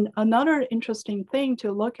 And another interesting thing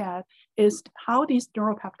to look at is how these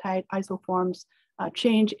neuropeptide isoforms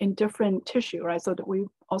change in different tissue, right? So that we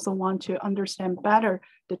also want to understand better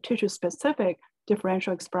the tissue-specific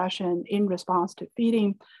differential expression in response to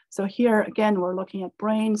feeding. So here, again, we're looking at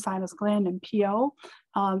brain, sinus gland, and PO.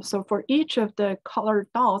 So for each of the colored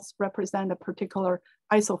dots represent a particular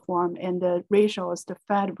isoform, and the ratio is the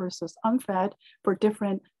fed versus unfed for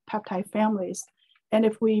different peptide families. And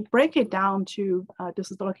if we break it down to,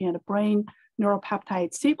 this is looking at the brain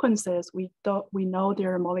neuropeptide sequences, we know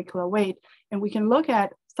their molecular weight, and we can look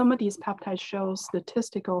at some of these peptides show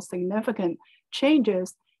statistical significant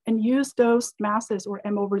changes and use those masses or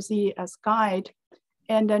M over Z as guide,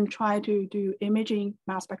 and then try to do imaging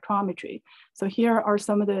mass spectrometry. So here are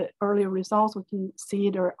some of the earlier results. We can see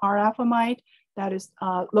their RF-amide that is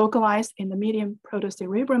localized in the medium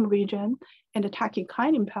protocerebrum region, and the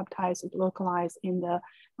tachykinin peptides is localized in the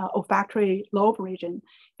olfactory lobe region.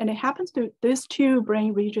 And it happens to these 2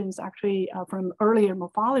 brain regions actually from earlier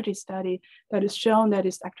morphology study that is shown that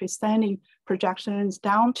it's actually sending projections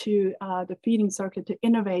down to the feeding circuit to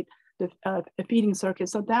innervate the feeding circuit.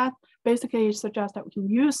 So that basically suggests that we can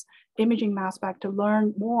use imaging mass spec to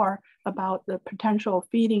learn more about the potential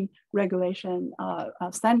feeding regulation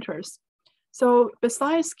centers. So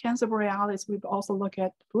besides Cancer borealis, we've also looked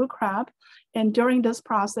at blue crab. And during this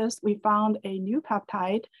process, we found a new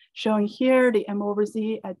peptide showing here the M over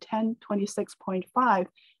Z at 1026.5.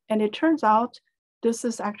 And it turns out this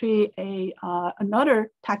is actually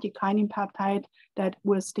another tachykinin peptide that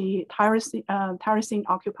was the tyrosine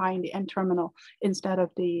occupying the N-terminal instead of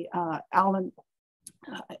the alanine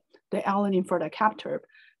for the capterb.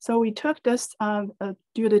 So we took this,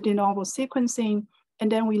 do the de novo sequencing,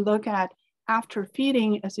 and then we look at after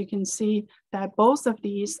feeding, as you can see that both of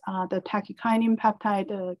these, the tachykinin peptide,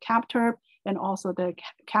 the capterb, and also the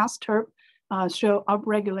casterb show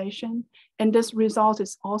upregulation. And this result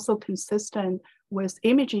is also consistent with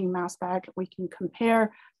imaging mass spec. We can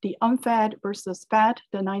compare the unfed versus fed,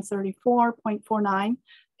 the 934.49,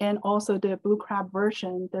 and also the blue crab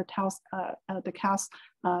version, the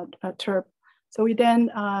casterb. So we then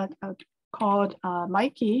called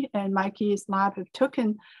Mikey, and Mikey's lab have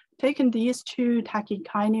taken these 2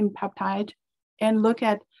 tachykinin peptide and look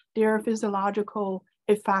at their physiological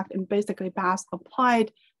effect, and basically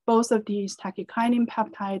applied both of these tachykinin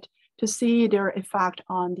peptide to see their effect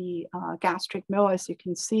on the gastric mill. As you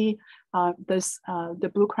can see,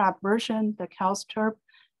 the blue crab version, the calcium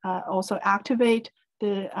also activate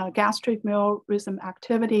the gastric mill rhythm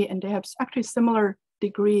activity, and they have actually similar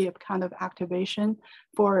degree of kind of activation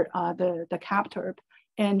for the captor.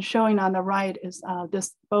 And showing on the right is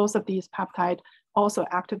both of these peptides also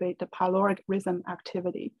activate the pyloric rhythm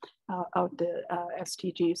activity of the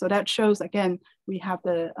STG. So that shows, again, we have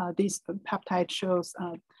these peptides shows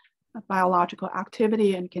biological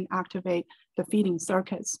activity and can activate the feeding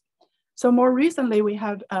circuits. So more recently, we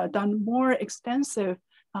have done more extensive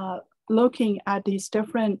looking at these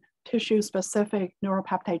different tissue-specific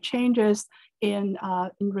neuropeptide changes in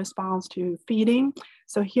response to feeding.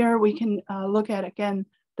 So here we can look at, again,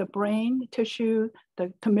 the brain tissue,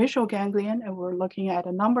 the commissure ganglion, and we're looking at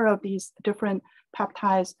a number of these different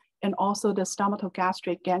peptides, and also the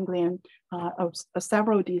stomatogastric ganglion of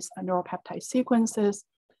several of these neuropeptide sequences.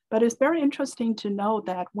 But it's very interesting to know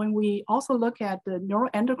that when we also look at the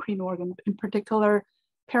neuroendocrine organ, in particular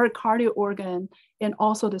pericardial organ, and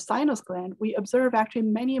also the sinus gland, we observe actually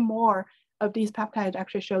many more of these peptides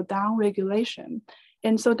actually show downregulation.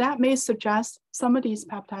 And so that may suggest some of these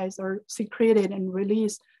peptides are secreted and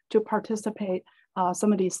released to participate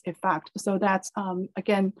some of these effects. So that's,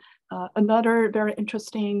 again, another very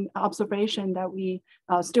interesting observation that we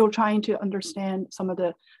still trying to understand some of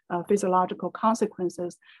the physiological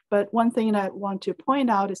consequences. But one thing that I want to point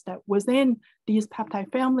out is that within these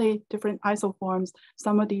peptide family, different isoforms,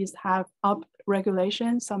 some of these have up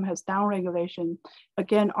regulation, some has down regulation.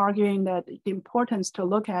 Again, arguing that the importance to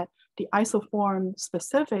look at the isoform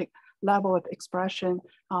specific level of expression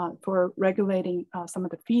for regulating some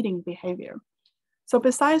of the feeding behavior. So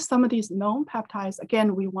besides some of these known peptides,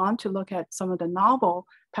 again, we want to look at some of the novel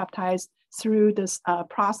peptides through this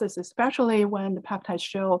process, especially when the peptides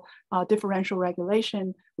show differential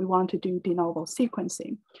regulation, we want to do de novo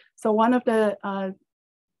sequencing. So one of the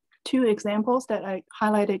two examples that I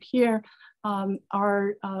highlighted here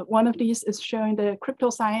are, one of these is showing the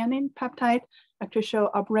cryptocyanin peptide, actually show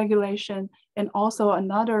upregulation, and also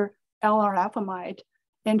another LRFamide.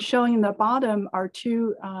 And showing the bottom are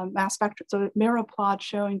two mass spectra. So mirror plot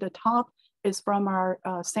showing the top is from our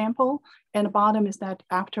sample, and the bottom is that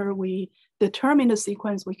after we determine the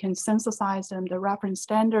sequence, we can synthesize them, the reference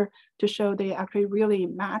standard, to show they actually really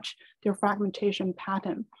match their fragmentation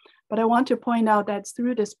pattern. But I want to point out that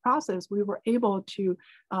through this process, we were able to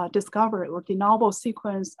discover or de novo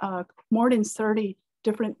sequence more than 30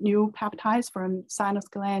 different new peptides from sinus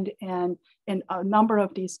gland and a number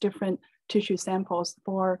of these different tissue samples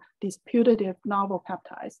for these putative novel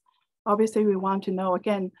peptides. Obviously, we want to know,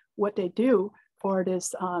 again, what they do for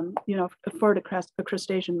this, for the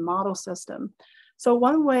crustacean model system. So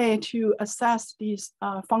one way to assess these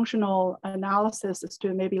functional analysis is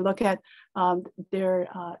to maybe look at their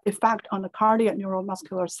effect on the cardiac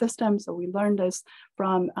neuromuscular system. So we learned this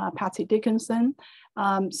from Patsy Dickinson.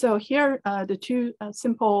 So here, the two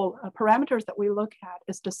simple parameters that we look at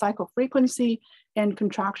is the cycle frequency and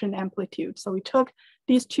contraction amplitude. So we took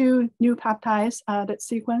these two new peptides that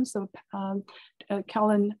sequence. So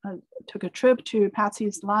Kellen took a trip to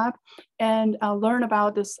Patsy's lab and learned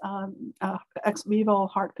about this ex vivo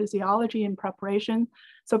heart physiology and preparation.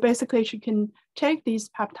 So basically she can take these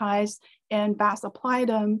peptides and fast apply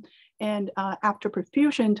them, and after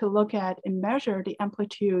perfusion to look at and measure the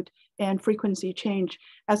amplitude and frequency change.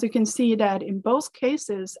 As you can see that in both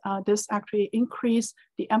cases, this actually increased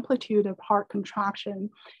the amplitude of heart contraction.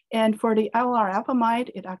 And for the LRFamide,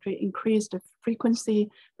 it actually increased the frequency,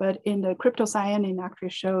 but in the cryptocyanin actually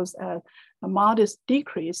shows a modest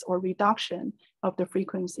decrease or reduction of the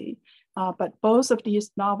frequency. But both of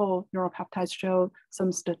these novel neuropeptides show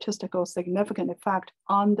some statistical significant effect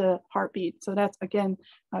on the heartbeat. So that's, again,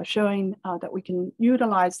 showing that we can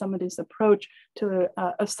utilize some of this approach to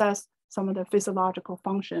assess some of the physiological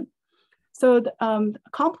function. So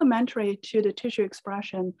complementary to the tissue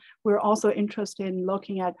expression, we're also interested in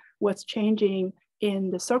looking at what's changing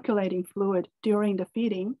in the circulating fluid during the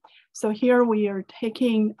feeding. So here we are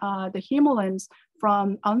taking the hemolymph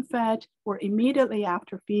from unfed or immediately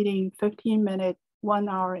after feeding, 15 minutes, 1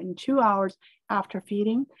 hour, and 2 hours after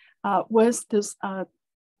feeding, with this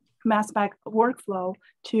mass spec workflow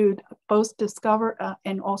to both discover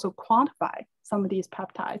and also quantify some of these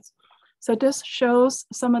peptides. So this shows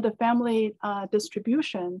some of the family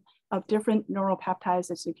distribution of different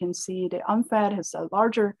neuropeptides. As you can see, the unfed has a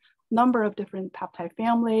larger number of different peptide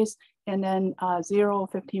families, and then 0,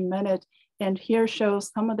 15 minutes. And here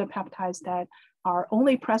shows some of the peptides that are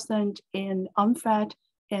only present in unfed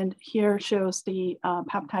And here shows the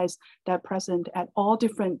peptides that are present at all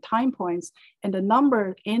different time points. And the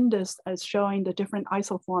number in this is showing the different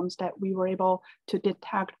isoforms that we were able to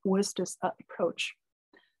detect with this approach.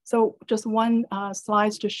 So just one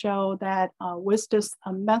slide to show that with this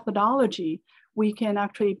methodology, we can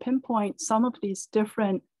actually pinpoint some of these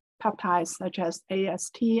different peptides, such as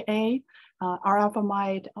ASTA,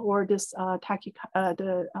 R-alphamide, or this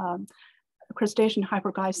crustacean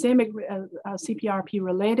hyperglycemic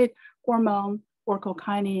CPRP-related hormone,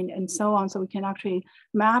 orchokinin, and so on. So we can actually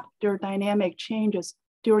map their dynamic changes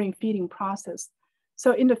during feeding process.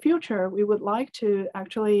 So in the future, we would like to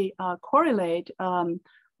actually correlate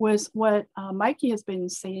with what Mikey has been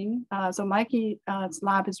seeing. So Mikey's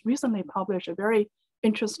lab has recently published a very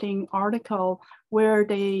interesting article where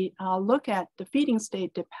they look at the feeding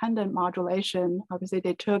state dependent modulation. Obviously,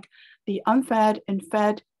 they took the unfed and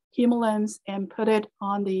fed humulins and put it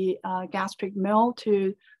on the gastric mill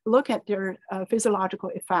to look at their physiological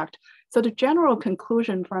effect. So the general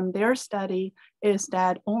conclusion from their study is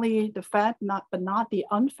that only the fed, but not the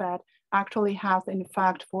unfed, actually have an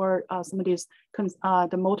effect for some of these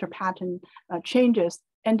the motor pattern changes.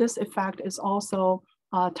 And this effect is also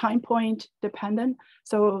time point dependent.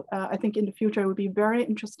 So I think in the future, it would be very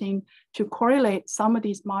interesting to correlate some of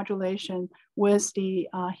these modulation with the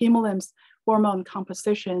hemolymph hormone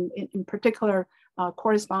composition, in particular,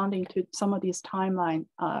 corresponding to some of these time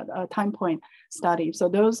point studies. So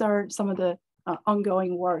those are some of the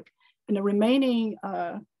ongoing work. In the remaining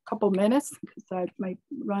couple minutes, because I might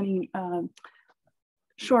running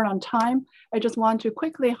short on time, I just want to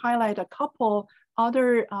quickly highlight a couple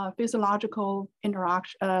other physiological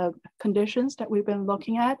interaction conditions that we've been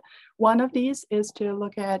looking at. One of these is to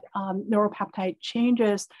look at neuropeptide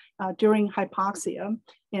changes during hypoxia.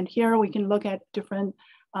 And here we can look at different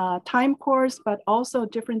time course, but also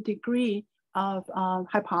different degree of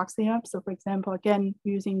hypoxia. So for example, again,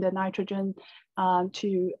 using the nitrogen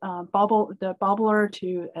to bubble the bubbler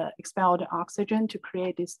to expel the oxygen to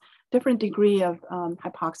create this different degree of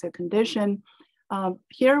hypoxia condition.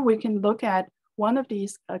 Here we can look at one of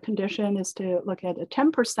these conditions is to look at a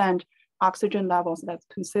 10% oxygen levels that's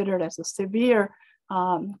considered as a severe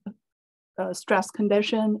stress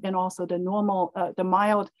condition, and also the normal, the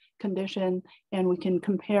mild condition. And we can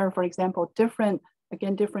compare, for example, different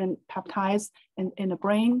peptides in the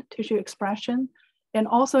brain tissue expression. And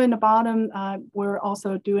also in the bottom, we're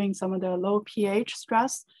also doing some of the low pH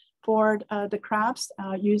stress for the crabs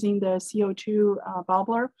using the CO2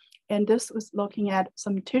 bubbler. And this was looking at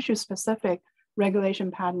some tissue specific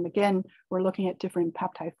regulation pattern. Again, we're looking at different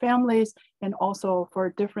peptide families and also for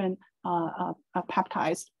different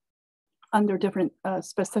peptides under different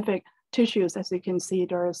specific tissues. As you can see,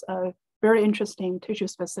 there's a very interesting tissue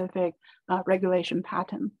specific regulation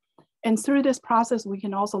pattern. And through this process, we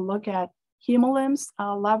can also look at hemolymph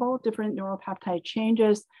level, different neuropeptide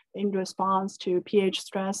changes in response to pH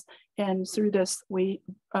stress. And through this, we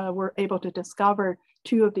were able to discover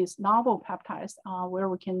two of these novel peptides where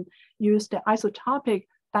we can use the isotopic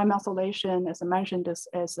dimethylation, as I mentioned,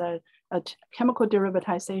 as a chemical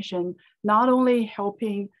derivatization, not only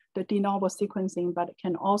helping the de novo sequencing, but it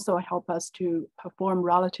can also help us to perform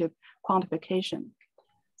relative quantification.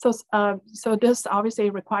 So this obviously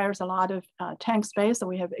requires a lot of tank space. So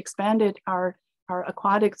we have expanded our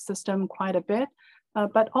aquatic system quite a bit,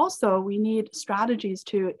 but also we need strategies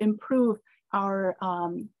to improve our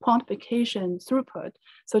quantification throughput.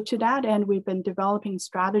 So to that end, we've been developing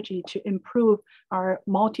strategy to improve our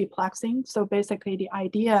multiplexing. So basically the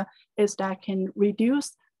idea is that can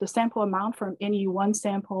reduce the sample amount from any one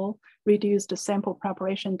sample, reduce the sample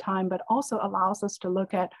preparation time, but also allows us to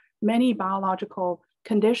look at many biological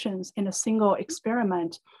conditions in a single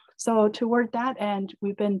experiment. So toward that end,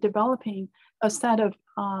 we've been developing a set of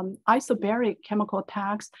isobaric chemical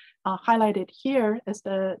tags highlighted here as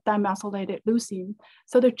the dimethylated leucine.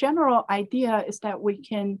 So the general idea is that we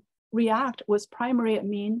can react with primary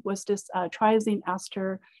amine with this triazine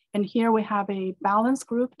ester. And here we have a balanced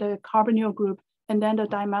group, the carbonyl group, and then the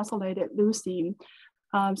dimethylated leucine.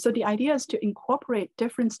 So the idea is to incorporate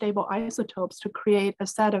different stable isotopes to create a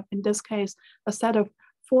set of, in this case, a set of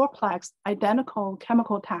 4-plex identical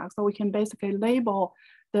chemical tags. So we can basically label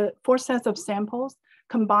the 4 sets of samples,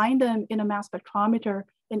 combine them in a mass spectrometer,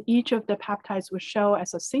 and each of the peptides will show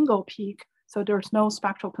as a single peak So there's no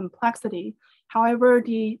spectral complexity. However,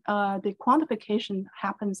 the quantification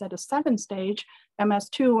happens at the second stage,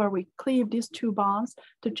 MS2, where we cleave these two bonds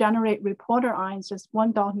to generate reporter ions just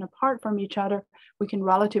 1 Dalton apart from each other. We can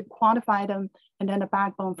relative quantify them, and then the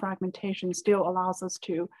backbone fragmentation still allows us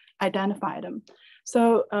to identify them.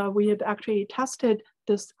 So we have actually tested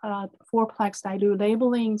this 4-plex dilute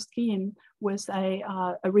labeling scheme with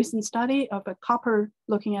a recent study of a copper,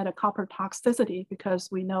 looking at a copper toxicity, because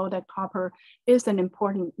we know that copper is an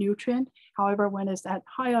important nutrient. However, when it's at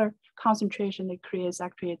higher concentration, it creates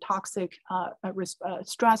actually a toxic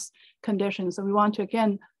stress condition. So we want to,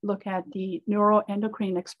 again, look at the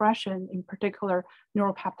neuroendocrine expression, in particular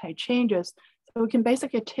neuropeptide changes. So we can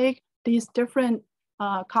basically take these different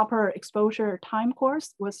copper exposure time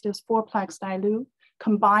course with this 4-plex dilute,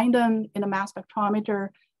 combine them in a mass spectrometer,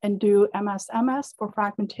 and do MS for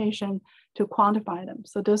fragmentation to quantify them.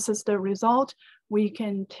 So this is the result. We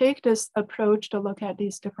can take this approach to look at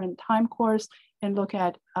these different time course and look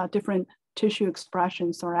at different tissue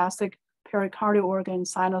expressions, thoracic, pericardial organ,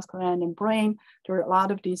 sinus gland, and brain. There are a lot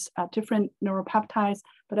of these different neuropeptides,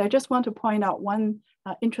 but I just want to point out one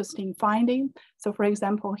interesting finding. So for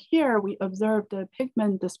example, here we observed the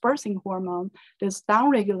pigment dispersing hormone that's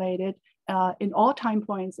downregulated in all time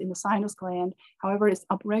points in the sinus gland. However, it's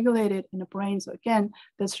upregulated in the brain. So again,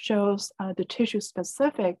 this shows the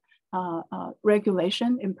tissue-specific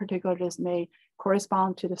regulation. In particular, this may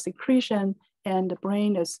correspond to the secretion, and the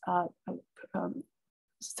brain is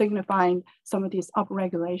signifying some of these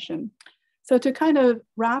upregulation. So to kind of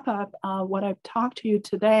wrap up what I've talked to you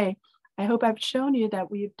today, I hope I've shown you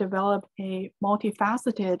that we've developed a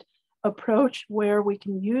multifaceted approach where we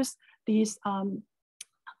can use these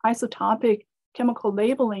isotopic chemical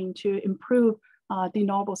labeling to improve de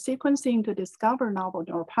novo sequencing to discover novel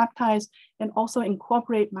neuropeptides, and also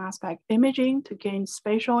incorporate mass spec imaging to gain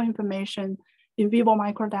spatial information, in vivo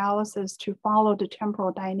microdialysis to follow the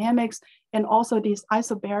temporal dynamics, and also these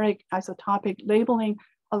isobaric isotopic labeling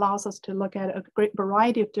allows us to look at a great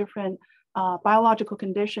variety of different biological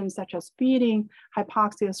conditions such as feeding,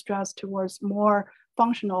 hypoxia stress, towards more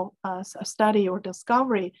functional study or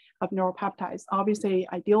discovery of neuropeptides. Obviously,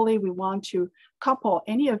 ideally, we want to couple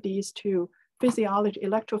any of these to physiology,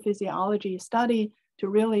 electrophysiology study to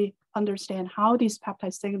really understand how these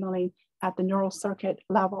peptide signaling at the neural circuit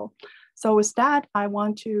level. So with that, I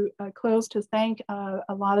want to close to thank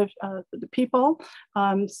a lot of the people,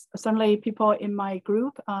 certainly people in my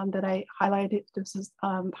group that I highlighted. This is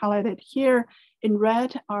highlighted here in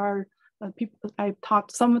red are people, I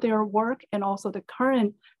talked some of their work, and also the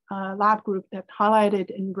current lab group that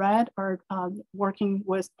highlighted in red are working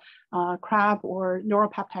with CRAB or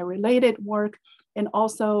neuropeptide related work, and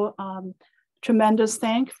also tremendous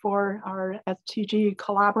thank for our STG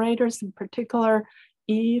collaborators, in particular,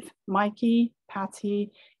 Eve, Mikey,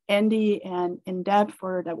 Patsy, Andy, and Deb,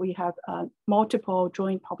 for that we have multiple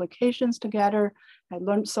joint publications together. I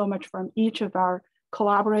learned so much from each of our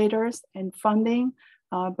collaborators and funding,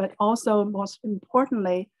 but also most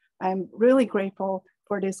importantly, I'm really grateful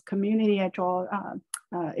for this community. I draw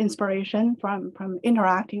inspiration from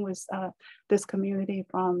interacting with this community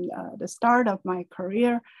from the start of my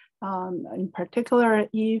career. In particular,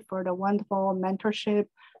 Eve for the wonderful mentorship,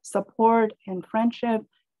 support, and friendship,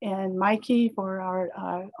 and Mikey for our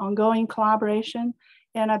ongoing collaboration.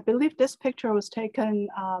 And I believe this picture was taken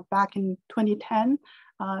back in 2010,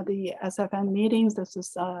 the SFN meetings. This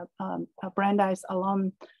is a Brandeis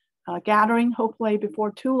alum gathering. Hopefully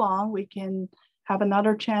before too long, we can have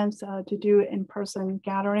another chance to do in-person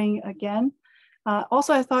gathering again.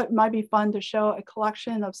 Also, I thought it might be fun to show a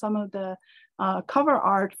collection of some of the cover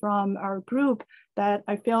art from our group that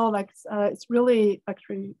I feel like it's really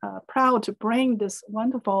actually proud to bring this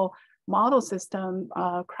wonderful model system,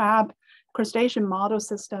 CRAB crustacean model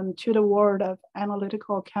system, to the world of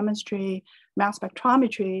analytical chemistry, mass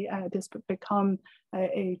spectrometry. This become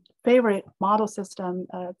a favorite model system.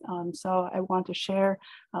 So I want to share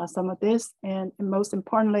some of this. And most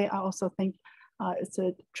importantly, I also think it's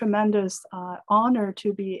a tremendous honor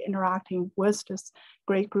to be interacting with this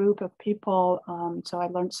great group of people. So I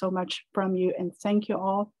learned so much from you, and thank you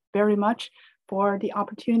all very much for the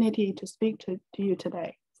opportunity to speak to you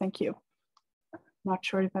today. Thank you. Not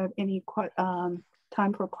sure if I have any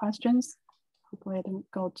time for questions. Hopefully I didn't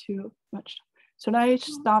go too much. Should I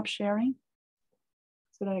stop sharing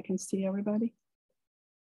so that I can see everybody?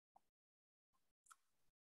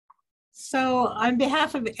 So on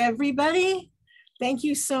behalf of everybody, thank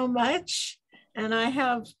you so much. And I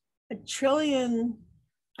have a trillion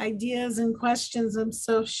ideas and questions. I'm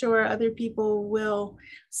so sure other people will.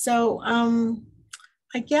 So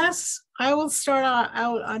I guess I will start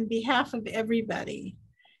out on behalf of everybody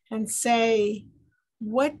and say,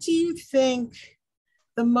 what do you think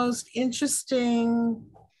the most interesting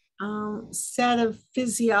set of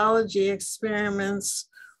physiology experiments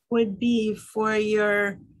would be for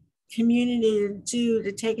your community to do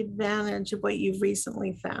to take advantage of what you've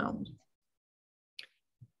recently found?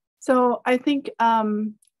 So I think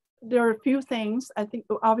there are a few things. I think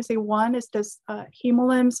obviously one is this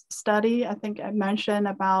hemolymph study. I think I mentioned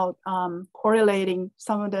about correlating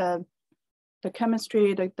some of the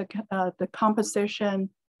chemistry, the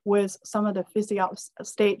composition with some of the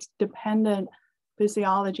state-dependent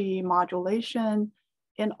physiology modulation.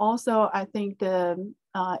 And also I think the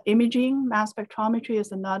imaging, mass spectrometry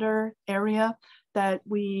is another area that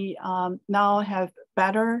we now have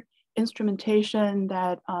better instrumentation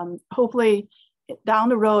that hopefully down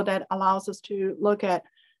the road that allows us to look at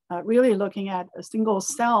really looking at a single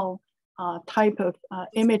cell type of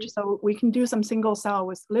image. So we can do some single cell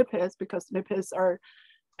with lipids because lipids are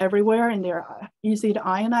everywhere and they're easy to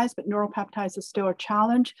ionize, but neuropeptides is still a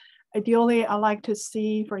challenge. Ideally, I like to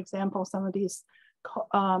see, for example, some of these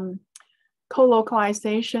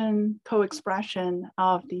co-localization, co-expression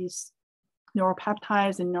of these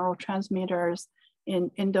neuropeptides and neurotransmitters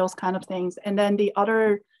in those kind of things. And then the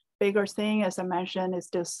other bigger thing, as I mentioned, is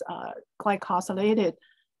this glycosylated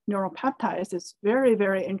neuropeptides. It's very,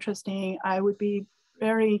 very interesting. I would be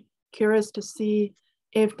very curious to see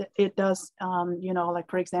if it does, you know, like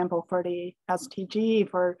for example, for the STG,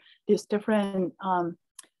 for these different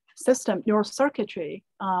system, neurocircuitry,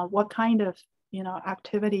 what kind of, you know,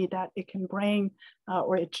 activity that it can bring,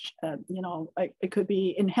 or it, you know, it could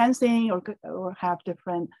be enhancing or have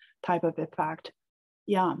different type of effect.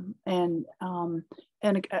 Yeah, and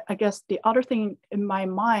I guess the other thing in my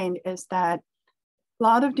mind is that a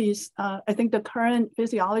lot of these, I think the current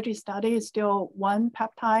physiology study is still one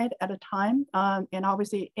peptide at a time, and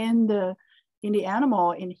obviously in the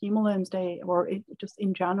animal, in hemolymph, just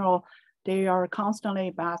in general, they are constantly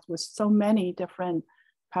bathed with so many different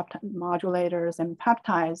peptide modulators and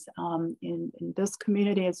peptides. In this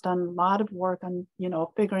community, it's done a lot of work on, you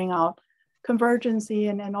know, figuring out convergency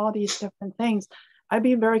and all these different things. I'd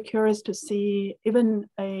be very curious to see even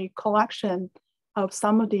a collection of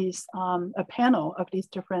some of these, a panel of these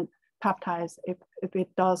different peptides, if it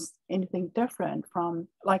does anything different from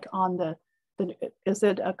like on is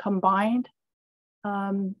it a combined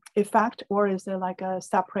effect or is it like a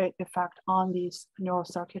separate effect on these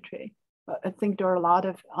neurocircuitry? But I think there are a lot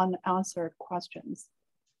of unanswered questions.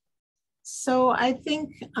 So I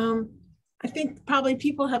think probably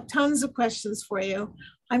people have tons of questions for you.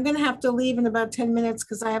 I'm going to have to leave in about 10 minutes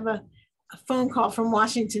because I have a phone call from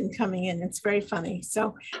Washington coming in. It's very funny.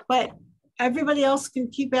 So, but everybody else can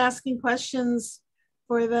keep asking questions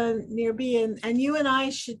for the near-B, and you and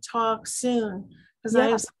I should talk soon because I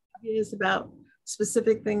have some ideas about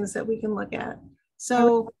specific things that we can look at.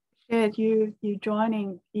 So you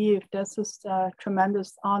joining, Eve. This is a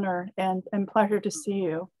tremendous honor and pleasure to see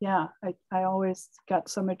you. Yeah, I always get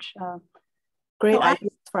so much great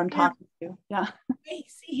ideas from talking to you. Yeah. I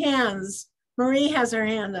see hands. Marie has her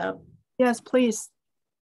hand up. Yes, please.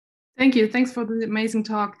 Thank you. Thanks for the amazing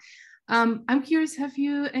talk. I'm curious, have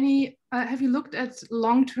you looked at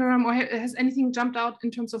long-term, or has anything jumped out in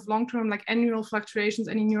terms of long-term, like annual fluctuations,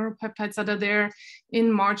 any neuropeptides that are there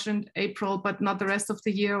in March and April, but not the rest of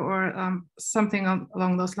the year, or something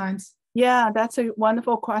along those lines? Yeah, that's a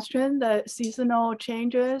wonderful question. The seasonal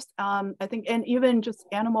changes, I think, and even just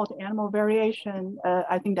animal to animal variation,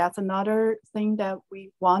 I think that's another thing that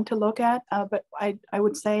we want to look at. But I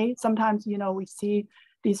would say sometimes, you know, we see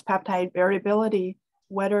these peptide variability,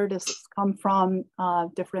 whether this come from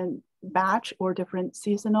different batch or different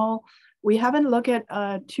seasonal. We haven't looked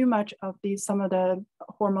at too much of some of the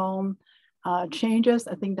hormone changes.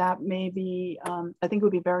 I think that may be, I think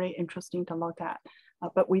would be very interesting to look at.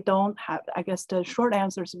 But we don't have, I guess the short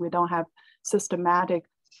answer is we don't have systematic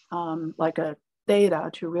like a data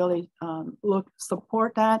to really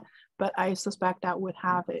support that. But I suspect that would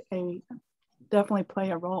have definitely play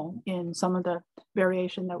a role in some of the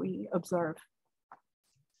variation that we observe.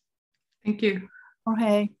 Thank you.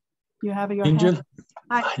 Okay, you have your Lingjun? hand.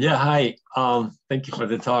 Hi. Yeah, hi. Thank you for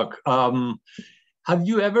the talk. Have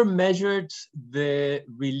you ever measured the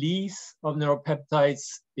release of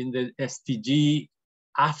neuropeptides in the STG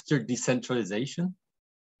after decentralization?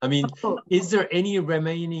 I mean, is there any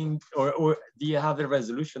remaining, or do you have the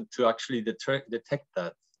resolution to actually detect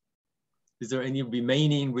that? Is there any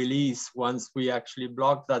remaining release once we actually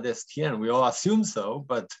block that STN? We all assume so,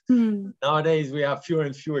 but nowadays we have fewer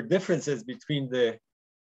and fewer differences between the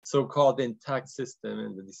so-called intact system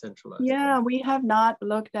and the decentralized? Yeah, we have not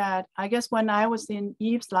looked at, I guess when I was in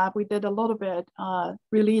Eve's lab, we did a little bit,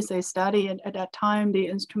 release a study, and at that time, the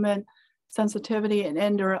instrument sensitivity,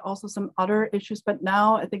 and there are also some other issues, but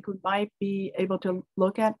now I think we might be able to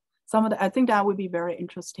look at some of the, I think that would be very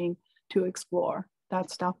interesting to explore.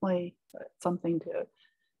 That's definitely something to,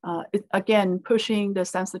 again, pushing the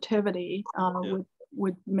sensitivity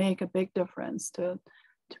would make a big difference to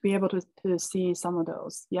be able to see some of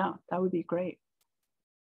those. Yeah, that would be great.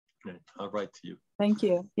 Okay, I'll write to you. Thank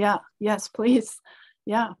you. Yeah, yes, please.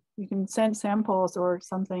 Yeah, you can send samples or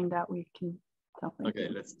something that we can definitely.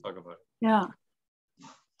 Okay, let's talk about it. Yeah.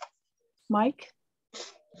 Mike?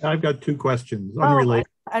 I've got two questions, unrelated.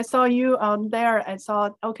 Oh, I saw you there. I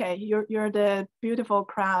saw, okay, you're the beautiful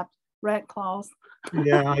crab, red claws.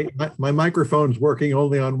 Yeah, my microphone's working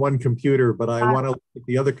only on one computer, but I want to look at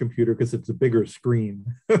the other computer because it's a bigger screen.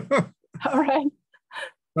 All right.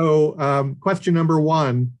 So question number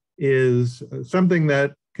one is something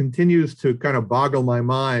that continues to kind of boggle my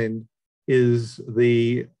mind is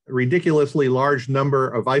the ridiculously large number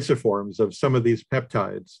of isoforms of some of these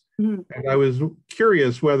peptides. Mm-hmm. And I was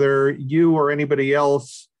curious whether you or anybody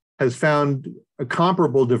else has found a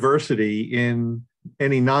comparable diversity in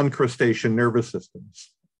any non-crustacean nervous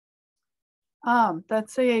systems.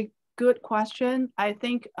 That's a good question. I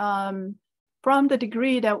think from the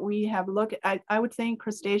degree that we have looked at, I would think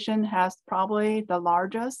crustacean has probably the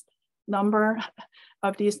largest number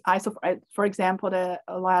of these isoforms, for example, the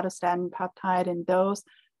elatostatin peptide and those,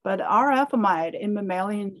 but rFamide in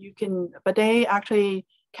mammalian, but they actually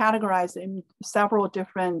categorize in several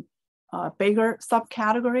different bigger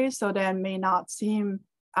subcategories, so that may not seem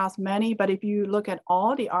as many, but if you look at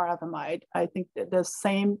all the rFamide, I think that the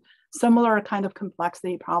similar kind of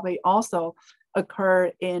complexity probably also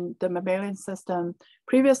occur in the mammalian system.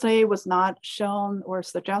 Previously, it was not shown or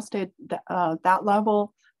suggested that, that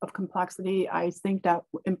level of complexity. I think that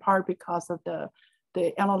in part because of the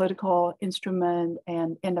analytical instrument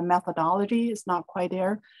and the methodology is not quite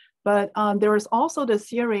there. But there is also the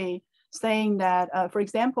theory saying that, for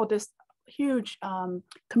example, this huge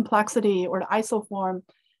complexity or the isoform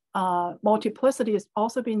multiplicity is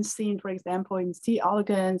also being seen, for example, in C.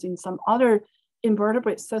 elegans, in some other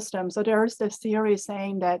invertebrate systems. So there's this theory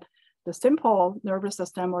saying that the simple nervous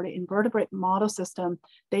system or the invertebrate model system,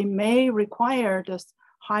 they may require this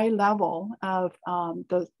high level of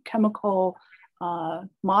the chemical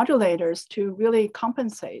modulators to really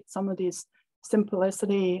compensate some of these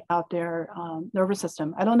simplicity of their nervous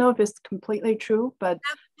system. I don't know if it's completely true, but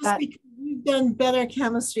that's because you've done better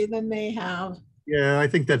chemistry than they have. Yeah, I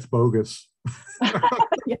think that's bogus.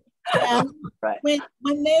 Yeah. Right.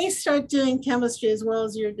 When they start doing chemistry as well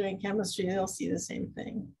as you're doing chemistry, they'll see the same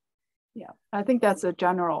thing. Yeah, I think that's a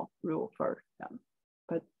general rule for them.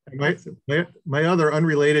 But my other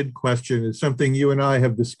unrelated question is something you and I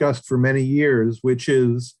have discussed for many years, which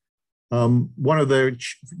is one of the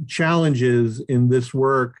challenges in this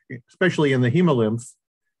work, especially in the hemolymph,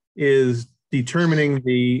 is determining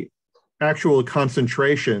the actual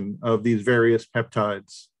concentration of these various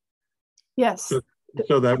peptides. Yes.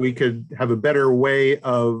 So that we could have a better way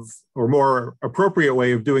of, or more appropriate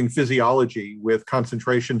way of doing physiology with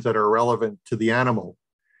concentrations that are relevant to the animal.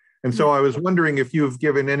 And so I was wondering if you've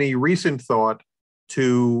given any recent thought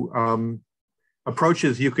to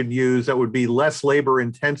approaches you could use that would be less labor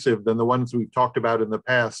intensive than the ones we've talked about in the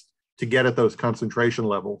past to get at those concentration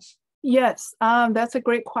levels. Yes, that's a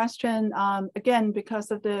great question. Again, because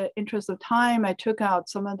of the interest of time, I took out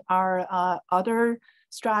some of our other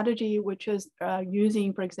strategy, which is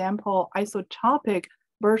using, for example, isotopic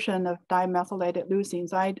version of dimethylated leucine.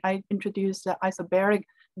 So I introduced the isobaric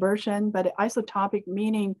version, but isotopic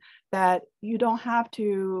meaning that you don't have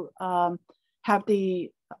to have the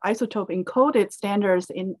isotope encoded standards.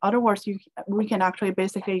 In other words, we can actually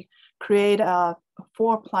basically create a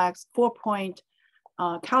four-point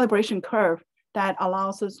calibration curve that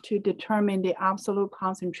allows us to determine the absolute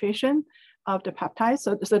concentration of the peptide.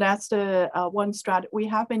 So that's the one strategy. We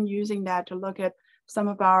have been using that to look at some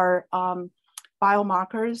of our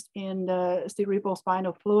biomarkers in the cerebral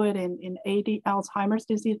spinal fluid in AD, Alzheimer's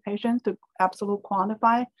disease patients to absolute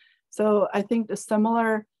quantify. So I think the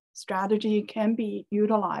similar strategy can be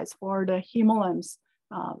utilized for the hemolymphs,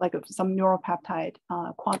 like some neuropeptide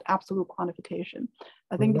absolute quantification.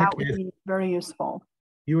 I think that would be very useful.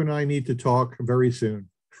 You and I need to talk very soon.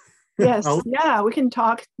 Yes, yeah, we can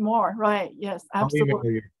talk more, right? Yes,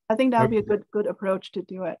 absolutely. I think that would be a good approach to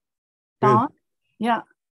do it. Dawn? Yeah.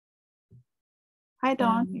 Hi,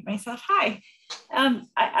 Dawn. Myself, hi.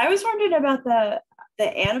 I was wondering about the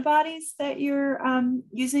antibodies that you're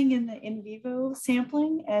using in the in vivo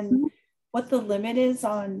sampling and what the limit is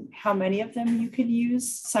on how many of them you could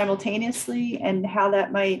use simultaneously and how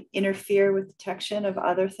that might interfere with detection of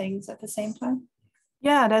other things at the same time?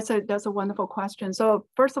 Yeah, that's a wonderful question. So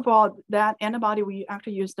first of all, that antibody, we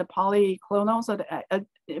actually use the polyclonal. So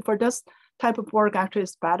for this type of work, actually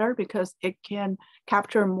is better because it can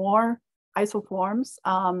capture more isoforms.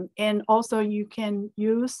 And also you can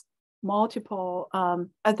use multiple,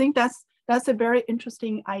 I think that's a very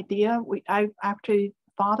interesting idea. I've actually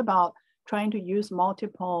thought about trying to use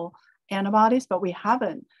multiple antibodies, but we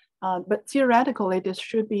haven't. But theoretically, this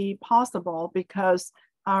should be possible because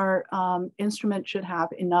our instrument should have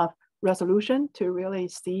enough resolution to really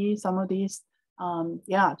see some of these.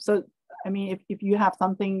 Yeah, so I mean, if you have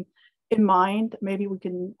something in mind, maybe we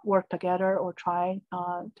can work together or try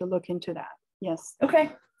to look into that. Yes.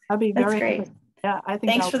 Okay. I'd be That's very great. interested. Yeah, I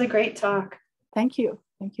think. Thanks for the great talk. Thank you.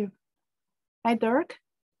 Thank you. Hi, Dirk.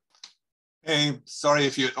 Hey, sorry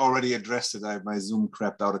if you already addressed it. My Zoom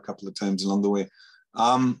crapped out a couple of times along the way.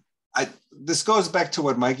 This goes back to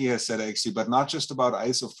what Mikey has said actually, but not just about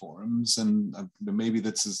isoforms. And maybe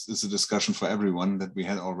this is a discussion for everyone that we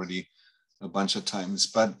had already a bunch of times.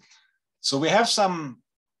 But so we have some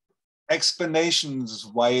explanations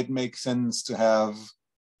why it makes sense to have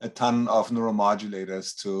a ton of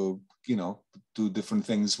neuromodulators to, do different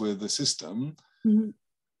things with the system. Mm-hmm.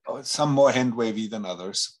 Some more hand wavy than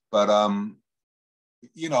others, but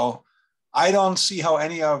I don't see how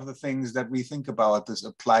any of the things that we think about this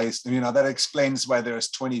applies. That explains why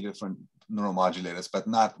there's 20 different neuromodulators, but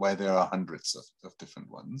not why there are hundreds of different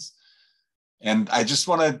ones. And I just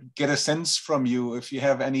want to get a sense from you if you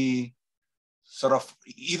have any sort of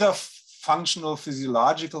either functional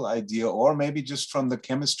physiological idea or maybe just from the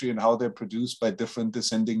chemistry and how they're produced by different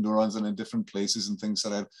descending neurons and in different places and things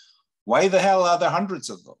like that. Why the hell are there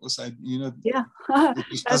hundreds of those? Yeah, it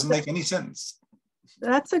just doesn't make any sense.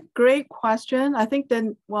 That's a great question. I think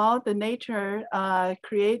then, the nature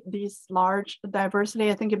create these large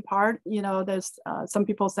diversity. I think in part, there's some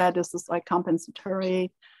people said this is like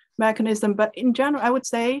compensatory mechanism, but in general, I would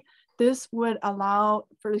say this would allow,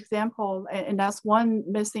 for example, and that's one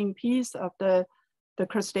missing piece of the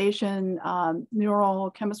crustacean neural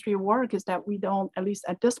chemistry work is that we don't, at least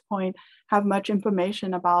at this point, have much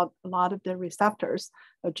information about a lot of the receptors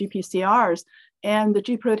of GPCRs. And the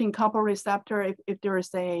G protein coupled receptor, if there is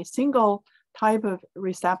a single type of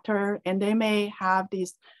receptor, and they may have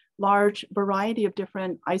these large variety of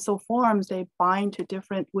different isoforms, they bind to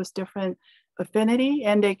different affinity,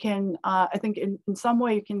 and they can, I think in some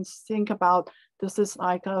way you can think about this is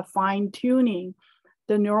like a fine tuning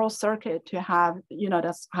the neural circuit to have,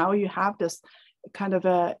 that's how you have this kind of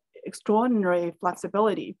a extraordinary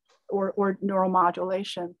flexibility or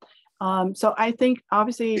neuromodulation. So I think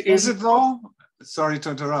obviously- Is it though? Sorry to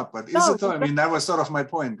interrupt, but is it though? I mean, that was sort of my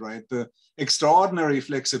point, right? The extraordinary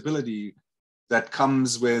flexibility that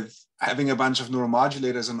comes with having a bunch of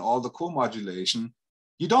neuromodulators and all the co-modulation,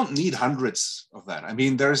 you don't need hundreds of that. I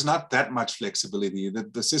mean, there's not that much flexibility.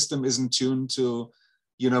 The system isn't tuned to,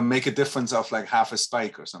 make a difference of like half a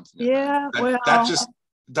spike or something. Yeah, that just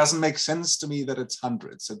doesn't make sense to me that it's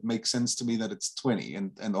hundreds. It makes sense to me that it's 20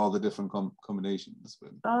 and all the different combinations.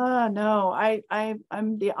 No,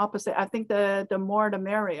 I'm the opposite. I think the more the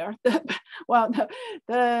merrier.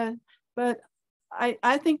 But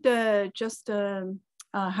I think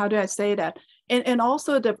how do I say that? And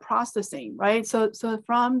also the processing, right? So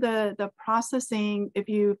from the processing, if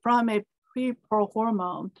you from a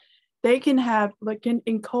pre-pro-hormone, they can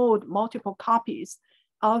encode multiple copies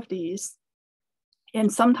of these.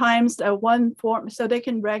 And sometimes one form, so they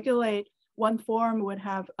can regulate one form would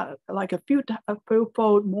have like a few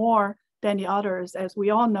fold more than the others. As we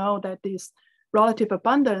all know that this relative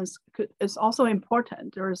abundance is also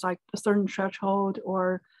important. There's like a certain threshold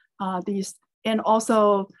or these, and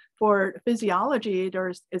also for physiology,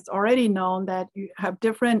 it's already known that you have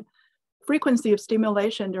different frequency of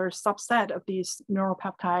stimulation. There's a subset of these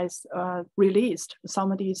neuropeptides released.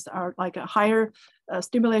 Some of these are like a higher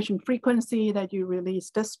stimulation frequency that you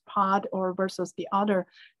release this pod or versus the other.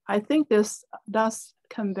 I think this does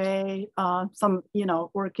convey some,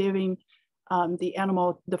 we're giving the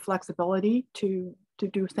animal the flexibility to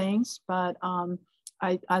do things, but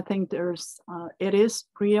I think it is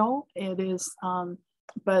real. It is,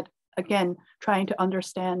 but again, trying to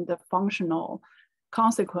understand the functional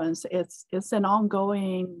consequence, it's an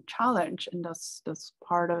ongoing challenge, and that's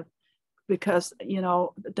part of, because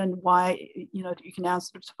then why you can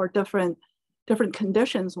ask for different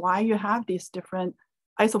conditions why you have these different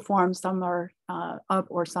isoforms, some are up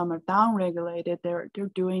or some are down regulated. They're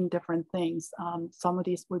doing different things. Some of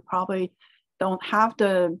these we probably don't have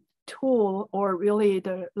the tool or really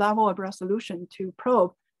the level of resolution to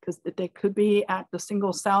probe, because they could be at the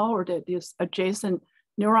single cell, or these adjacent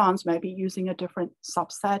neurons might be using a different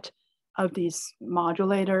subset of these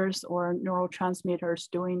modulators or neurotransmitters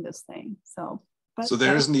doing this thing. So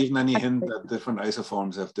there isn't even any hint that different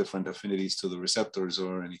isoforms have different affinities to the receptors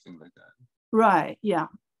or anything like that. Right, yeah.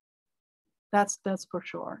 That's for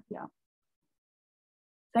sure, yeah.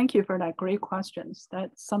 Thank you for that, great questions.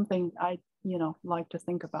 That's something I, like to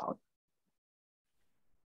think about.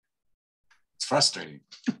 It's frustrating.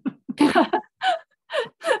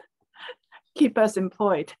 Keep us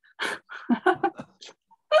employed.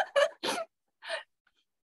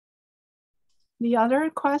 The other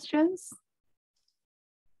questions?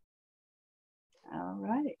 All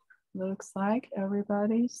right, looks like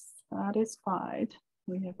everybody's satisfied.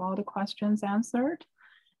 We have all the questions answered.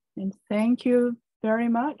 And thank you very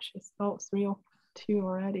much. It's about 3:02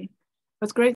 already. It was great